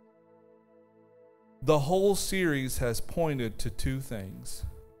 The whole series has pointed to two things: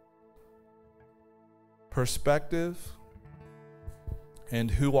 perspective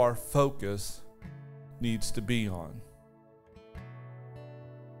and who our focus needs to be on.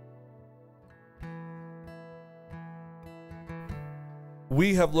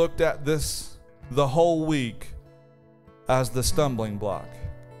 We have looked at this the whole week as the stumbling block.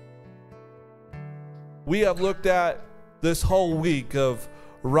 We have looked at this whole week of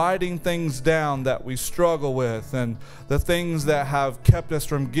writing things down that we struggle with and the things that have kept us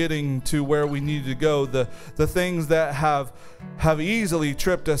from getting to where we need to go, the things that have easily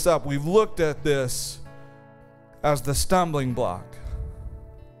tripped us up. We've looked at this as the stumbling block.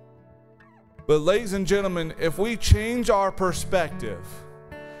 But ladies and gentlemen, if we change our perspective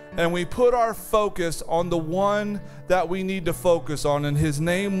and we put our focus on the one that we need to focus on, and his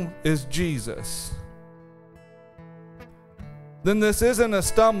name is Jesus, then this isn't a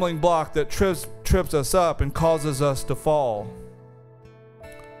stumbling block that trips us up and causes us to fall.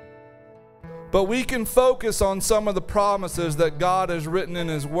 But we can focus on some of the promises that God has written in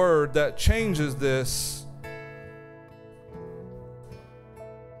his word that changes this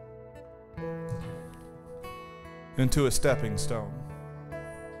into a stepping stone.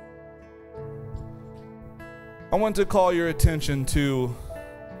 I want to call your attention to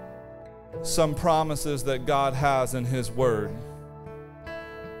some promises that God has in his word.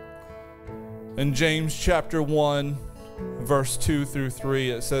 In James chapter 1, verse 2 through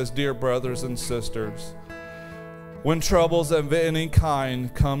 3, it says, "Dear brothers and sisters, when troubles of any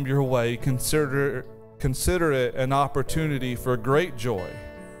kind come your way, consider it an opportunity for great joy.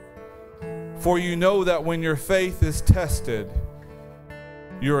 For you know that when your faith is tested,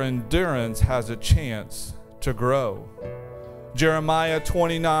 your endurance has a chance to grow." Jeremiah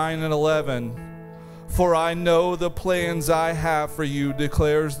 29:11, "For I know the plans I have for you,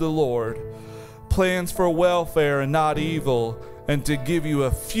 declares the Lord, plans for welfare and not evil, and to give you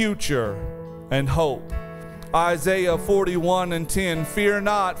a future and hope." Isaiah 41:10, "Fear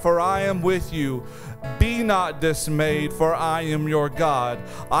not, for I am with you. Be not dismayed, for I am your God.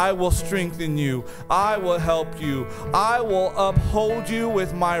 I will strengthen you. I will help you. I will uphold you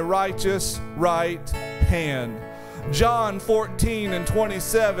with my righteous right hand." John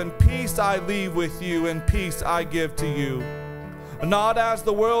 14:27, "Peace I leave with you, and peace I give to you. Not as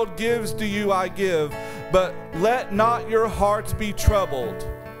the world gives do you I give, but let not your hearts be troubled,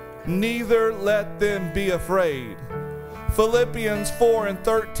 neither let them be afraid." Philippians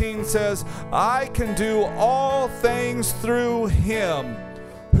 4:13 says, "I can do all things through him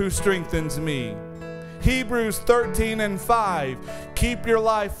who strengthens me." Hebrews 13:5, "Keep your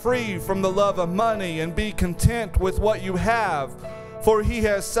life free from the love of money and be content with what you have. For he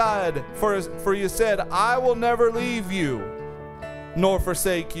has said, for he said, I will never leave you nor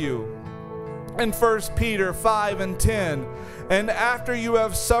forsake you." In 1 Peter 5:10, "And after you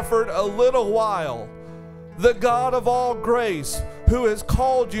have suffered a little while, the God of all grace, who has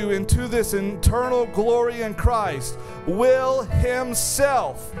called you into this eternal glory in Christ, will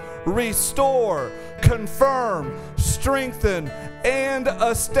himself restore, confirm, strengthen, and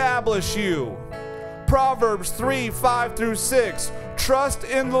establish you. Proverbs 3:5-6. Trust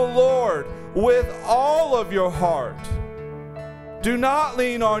in the Lord with all of your heart. Do not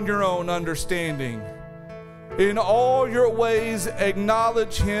lean on your own understanding. In all your ways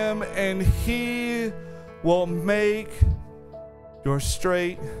acknowledge him, and he will make your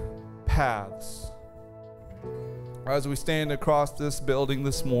straight paths. As we stand across this building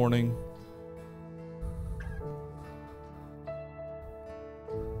this morning,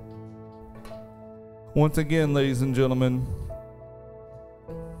 once again, ladies and gentlemen,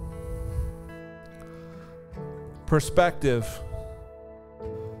 perspective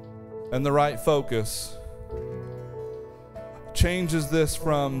and the right focus changes this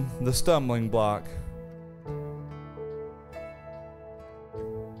from the stumbling block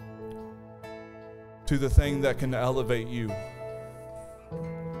to the thing that can elevate you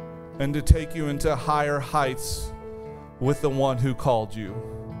and to take you into higher heights with the one who called you.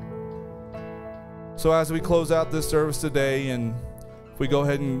 So as we close out this service today, and if we go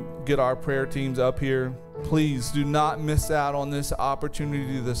ahead and get our prayer teams up here, please do not miss out on this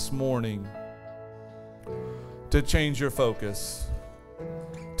opportunity this morning to change your focus,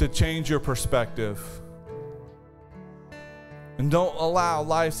 to change your perspective. And don't allow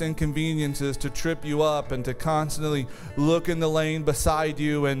life's inconveniences to trip you up and to constantly look in the lane beside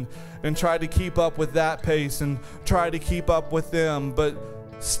you and try to keep up with that pace and try to keep up with them. But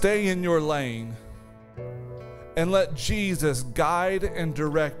stay in your lane and let Jesus guide and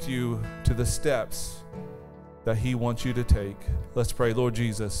direct you to the steps that he wants you to take. Let's pray. Lord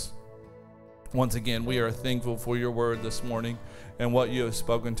Jesus, once again, we are thankful for your word this morning and what you have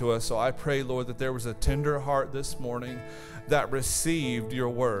spoken to us. So I pray, Lord, that there was a tender heart this morning that received your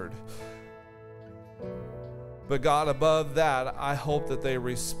word. But God, above that, I hope that they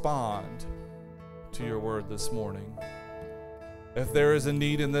respond to your word this morning. If there is a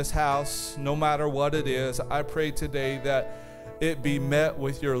need in this house, no matter what it is, I pray today that it be met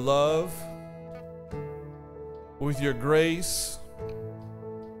with your love, with your grace,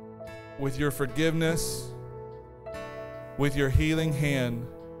 with your forgiveness, with your healing hand.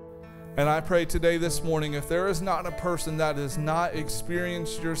 And I pray today, this morning, if there is not a person that has not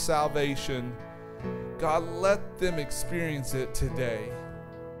experienced your salvation, God, let them experience it today.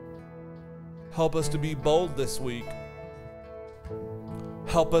 Help us to be bold this week.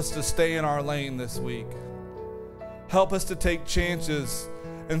 Help us to stay in our lane this week. Help us to take chances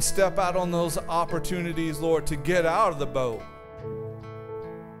and step out on those opportunities, Lord, to get out of the boat.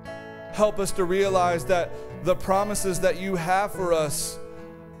 Help us to realize that the promises that you have for us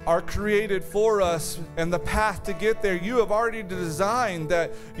are created for us, and the path to get there you have already designed,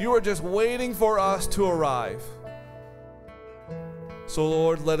 that you are just waiting for us to arrive. So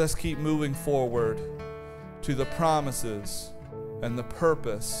Lord, let us keep moving forward to the promises and the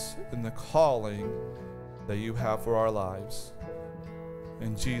purpose and the calling that you have for our lives.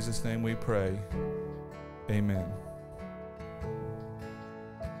 In Jesus' name we pray. Amen.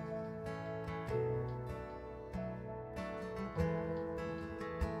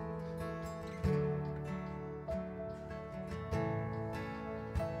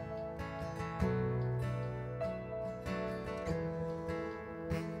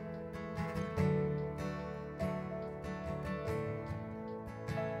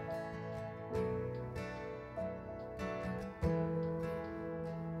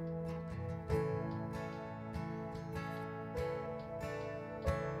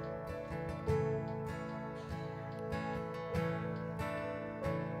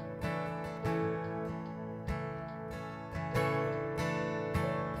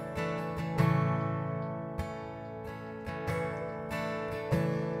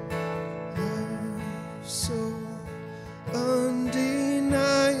 So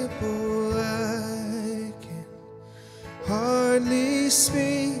undeniable, I can hardly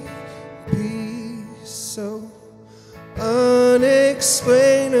speak. Peace so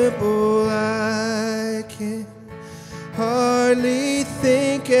unexplainable, I can hardly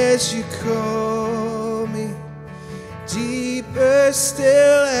think as you call me. Deeper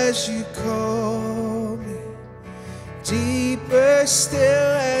still as you call me. Deeper still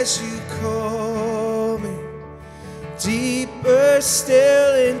as you call me. Deeper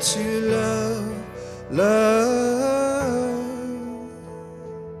still into love, love.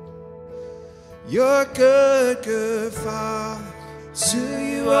 You're good, good Father. It's who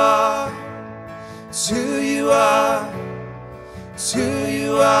you are. It's who you are. It's who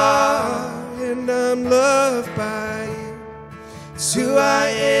you are. And I'm loved by you. It's who I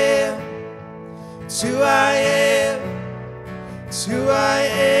am. It's who I am. It's who I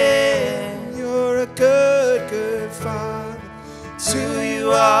am. You're a good, good Father. It's who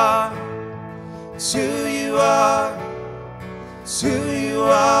you are. It's who you are. It's who you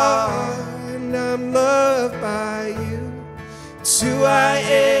are. And I'm loved by you. It's who I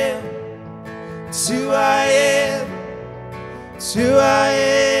am. It's who I am. It's who I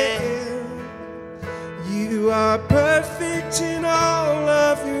am. You are perfect in all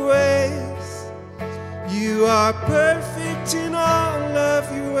of your ways. You are perfect in all of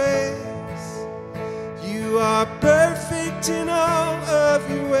your ways. You are perfect in all of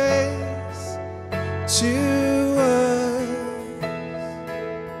your ways to us.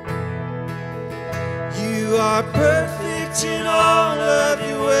 You are perfect in all of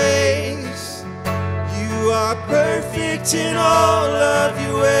your ways. You are perfect in all of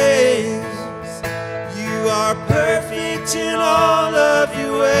your ways. You are perfect in all of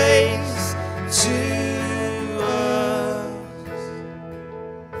your ways to us.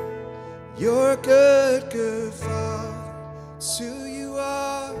 You're a good, good Father. It's who you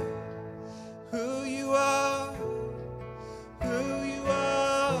are, who you are, who you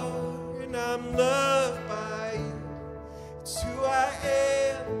are, and I'm loved by you. It's who I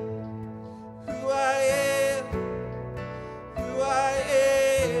am, who I am, who I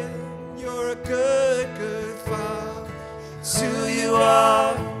am. You're a good, good Father. It's who you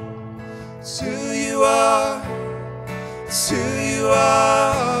are, it's who you are, it's who you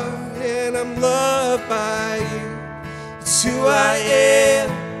are, and I'm loved by you. It's who I am,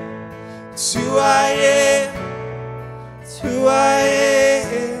 it's who I am, it's who I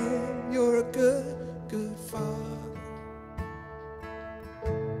am. You're a good, good Father.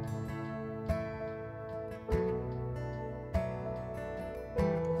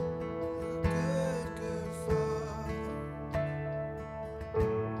 Good, good Father.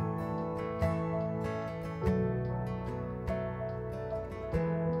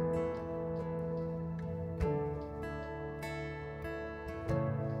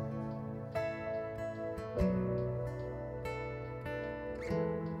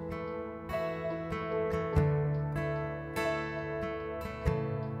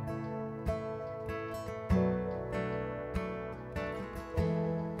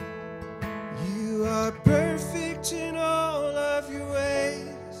 You are perfect in all of your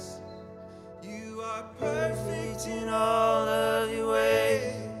ways. You are perfect in all of your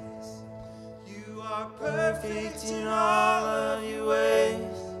ways. You are perfect in all of your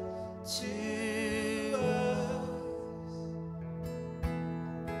ways to us.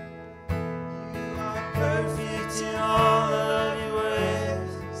 You are perfect in all of your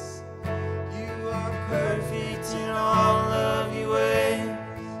ways. You are perfect in all of your ways.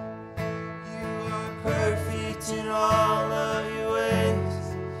 You are perfect in all of your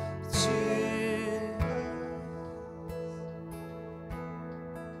ways to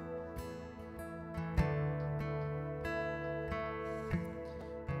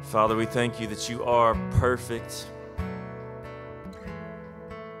Father, we thank you that you are perfect.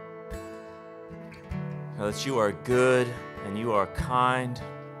 That you are good and you are kind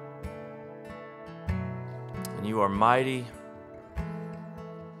and you are mighty.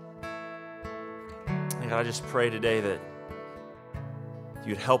 And God, I just pray today that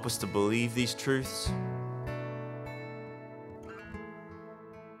you'd help us to believe these truths.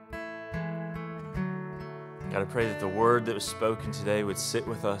 God, I pray that the word that was spoken today would sit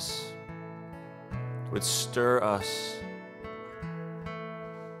with us, would stir us.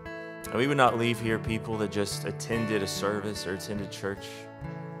 And we would not leave here people that just attended a service or attended church.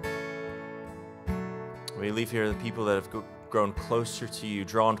 We leave here the people that have grown closer to you,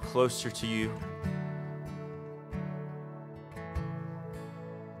 drawn closer to you.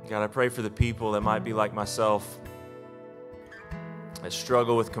 God, I pray for the people that might be like myself, that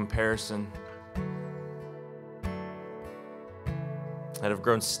struggle with comparison, that have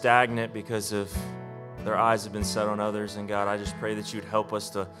grown stagnant because of their eyes have been set on others. And God, I just pray that you'd help us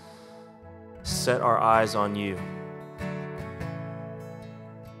to set our eyes on you,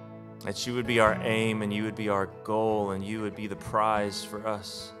 that you would be our aim and you would be our goal and you would be the prize for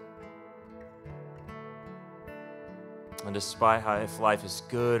us. And despite how if life is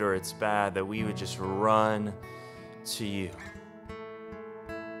good or it's bad, that we would just run to you.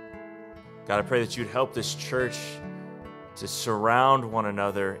 God, I pray that you'd help this church to surround one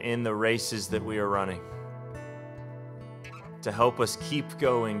another in the races that we are running, to help us keep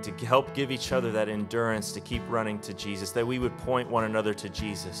going, to help give each other that endurance to keep running to Jesus, that we would point one another to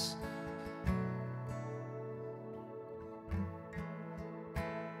Jesus.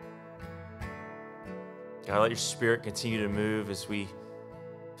 God, let your Spirit continue to move as we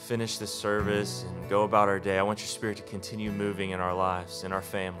finish this service and go about our day. I want your Spirit to continue moving in our lives, in our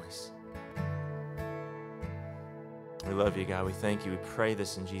families. We love you, God. We thank you. We pray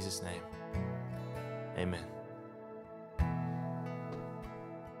this in Jesus' name. Amen.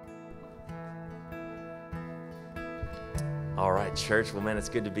 All right, church. Well, man, it's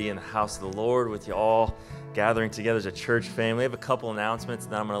good to be in the house of the Lord with you all, gathering together as a church family. We have a couple announcements,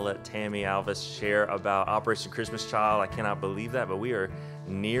 and then I'm going to let Tammy Alvis share about Operation Christmas Child. I cannot believe that, but we are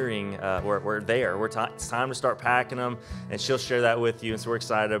nearing, we're there. It's time to start packing them, and she'll share that with you, and so we're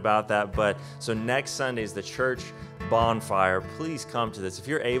excited about that. But so next Sunday is the church bonfire. Please come to this. If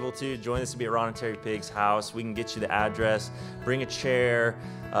you're able to, join us to be at Ron and Terry Pig's house. We can get you the address, bring a chair.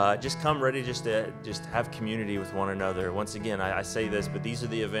 Just come ready to have community with one another. Once again, I say this, but these are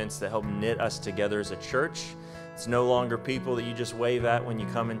the events that help knit us together as a church. It's no longer people that you just wave at when you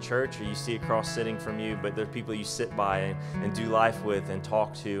come in church or you see across sitting from you, but they're people you sit by and do life with and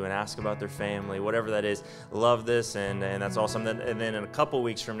talk to and ask about their family, whatever that is. Love this, and that's awesome. And then in a couple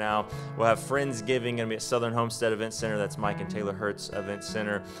weeks from now, we'll have Friendsgiving going to be at Southern Homestead Event Center. That's Mike and Taylor Hertz Event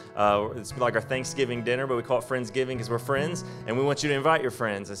Center. It's like our Thanksgiving dinner, but we call it Friendsgiving because we're friends, and we want you to invite your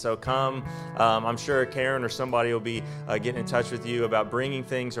friends. And so come. I'm sure Karen or somebody will be getting in touch with you about bringing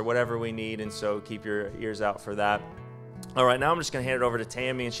things or whatever we need, and so keep your ears out for that. All right, now I'm just going to hand it over to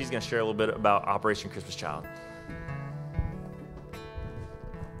Tammy, and she's going to share a little bit about Operation Christmas Child.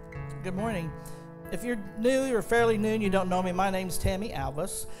 Good morning. If you're new or fairly new and you don't know me, my name's Tammy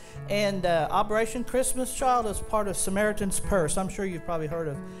Alvis, and Operation Christmas Child is part of Samaritan's Purse. I'm sure you've probably heard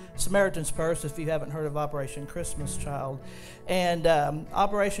of Samaritan's Purse if you haven't heard of Operation Christmas Child. And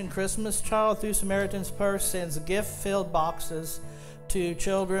Operation Christmas Child through Samaritan's Purse sends gift-filled boxes to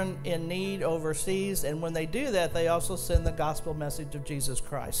children in need overseas, and when they do that, they also send the gospel message of Jesus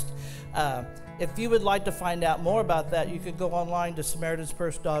Christ. If you would like to find out more about that, you could go online to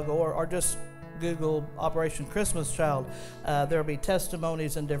SamaritansPurse.org or just Google Operation Christmas Child. There'll be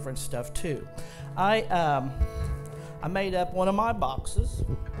testimonies and different stuff too. I made up one of my boxes,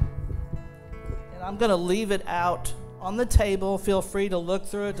 and I'm going to leave it out on the table. Feel free to look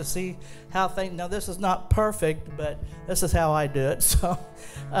through it to see how things. Now, this is not perfect, but this is how I do it. So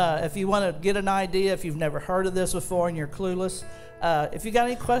if you want to get an idea, if you've never heard of this before and you're clueless, if you got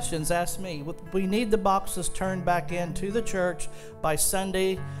any questions, ask me. We need the boxes turned back into the church by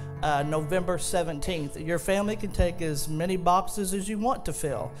Sunday, November 17th. Your family can take as many boxes as you want to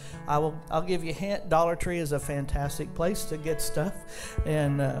fill. I'll give you a hint. Dollar Tree is a fantastic place to get stuff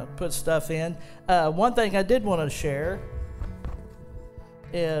and put stuff in. One thing I did want to share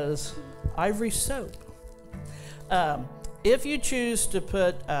is Ivory soap. If you choose to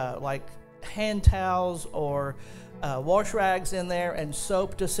put like hand towels or wash rags in there and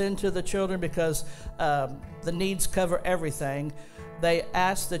soap to send to the children, because the needs cover everything, they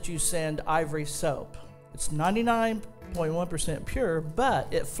ask that you send Ivory soap. It's 99.1% pure,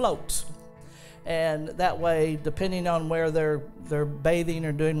 but it floats. And that way, depending on where they're bathing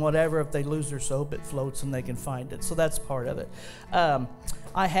or doing whatever, if they lose their soap, it floats and they can find it. So that's part of it.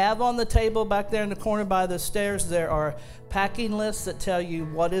 I have on the table back there in the corner by the stairs, there are packing lists that tell you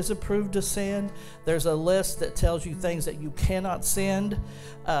what is approved to send. There's a list that tells you things that you cannot send.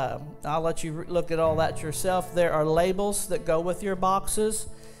 I'll let you look at all that yourself. There are labels that go with your boxes,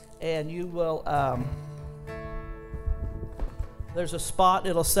 and you will... there's a spot,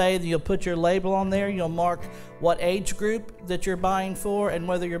 it'll say that you'll put your label on there. You'll mark what age group that you're buying for and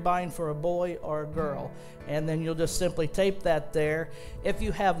whether you're buying for a boy or a girl. And then you'll just simply tape that there. If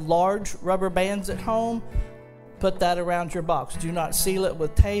you have large rubber bands at home, put that around your box. Do not seal it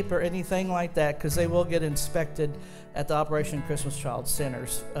with tape or anything like that, because they will get inspected at the Operation Christmas Child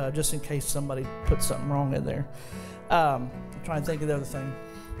centers, just in case somebody puts something wrong in there. I'm trying to think of the other thing.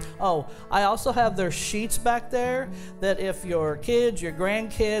 Oh, I also have their sheets back there that if your kids, your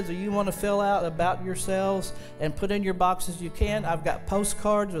grandkids, or you want to fill out about yourselves and put in your boxes, you can. I've got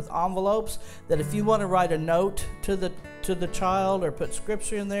postcards with envelopes that if you want to write a note to the child or put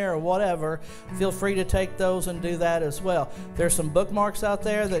scripture in there or whatever, feel free to take those and do that as well. There's some bookmarks out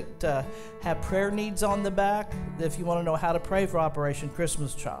there that have prayer needs on the back if you want to know how to pray for Operation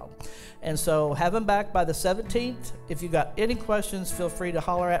Christmas Child. And so have them back by the 17th. If you got any questions, feel free to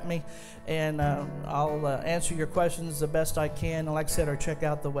holler at me, and I'll answer your questions the best I can. And like I said, or check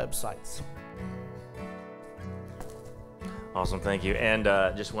out the websites. Awesome, thank you. And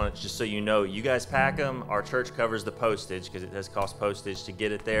just so you know, you guys pack them. Our church covers the postage because it does cost postage to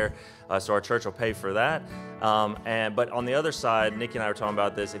get it there. So our church will pay for that. But on the other side, Nikki and I were talking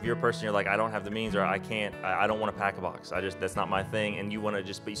about this. If you're a person, you're like, I don't have the means, or I don't want to pack a box. that's not my thing. And you want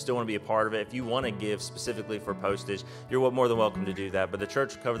to but you still want to be a part of it. If you want to give specifically for postage, you're more than welcome to do that. But the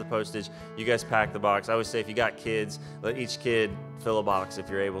church will cover the postage. You guys pack the box. I always say if you got kids, let each kid fill a box if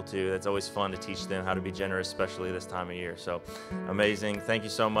you're able to. That's always fun to teach them how to be generous, especially this time of year. So amazing. Thank you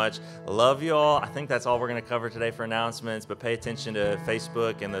so much. Love you all. I think that's all we're going to cover today for announcements, but pay attention to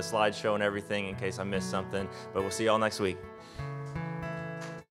Facebook and the slideshow and everything in case I missed something. But we'll see you all next week.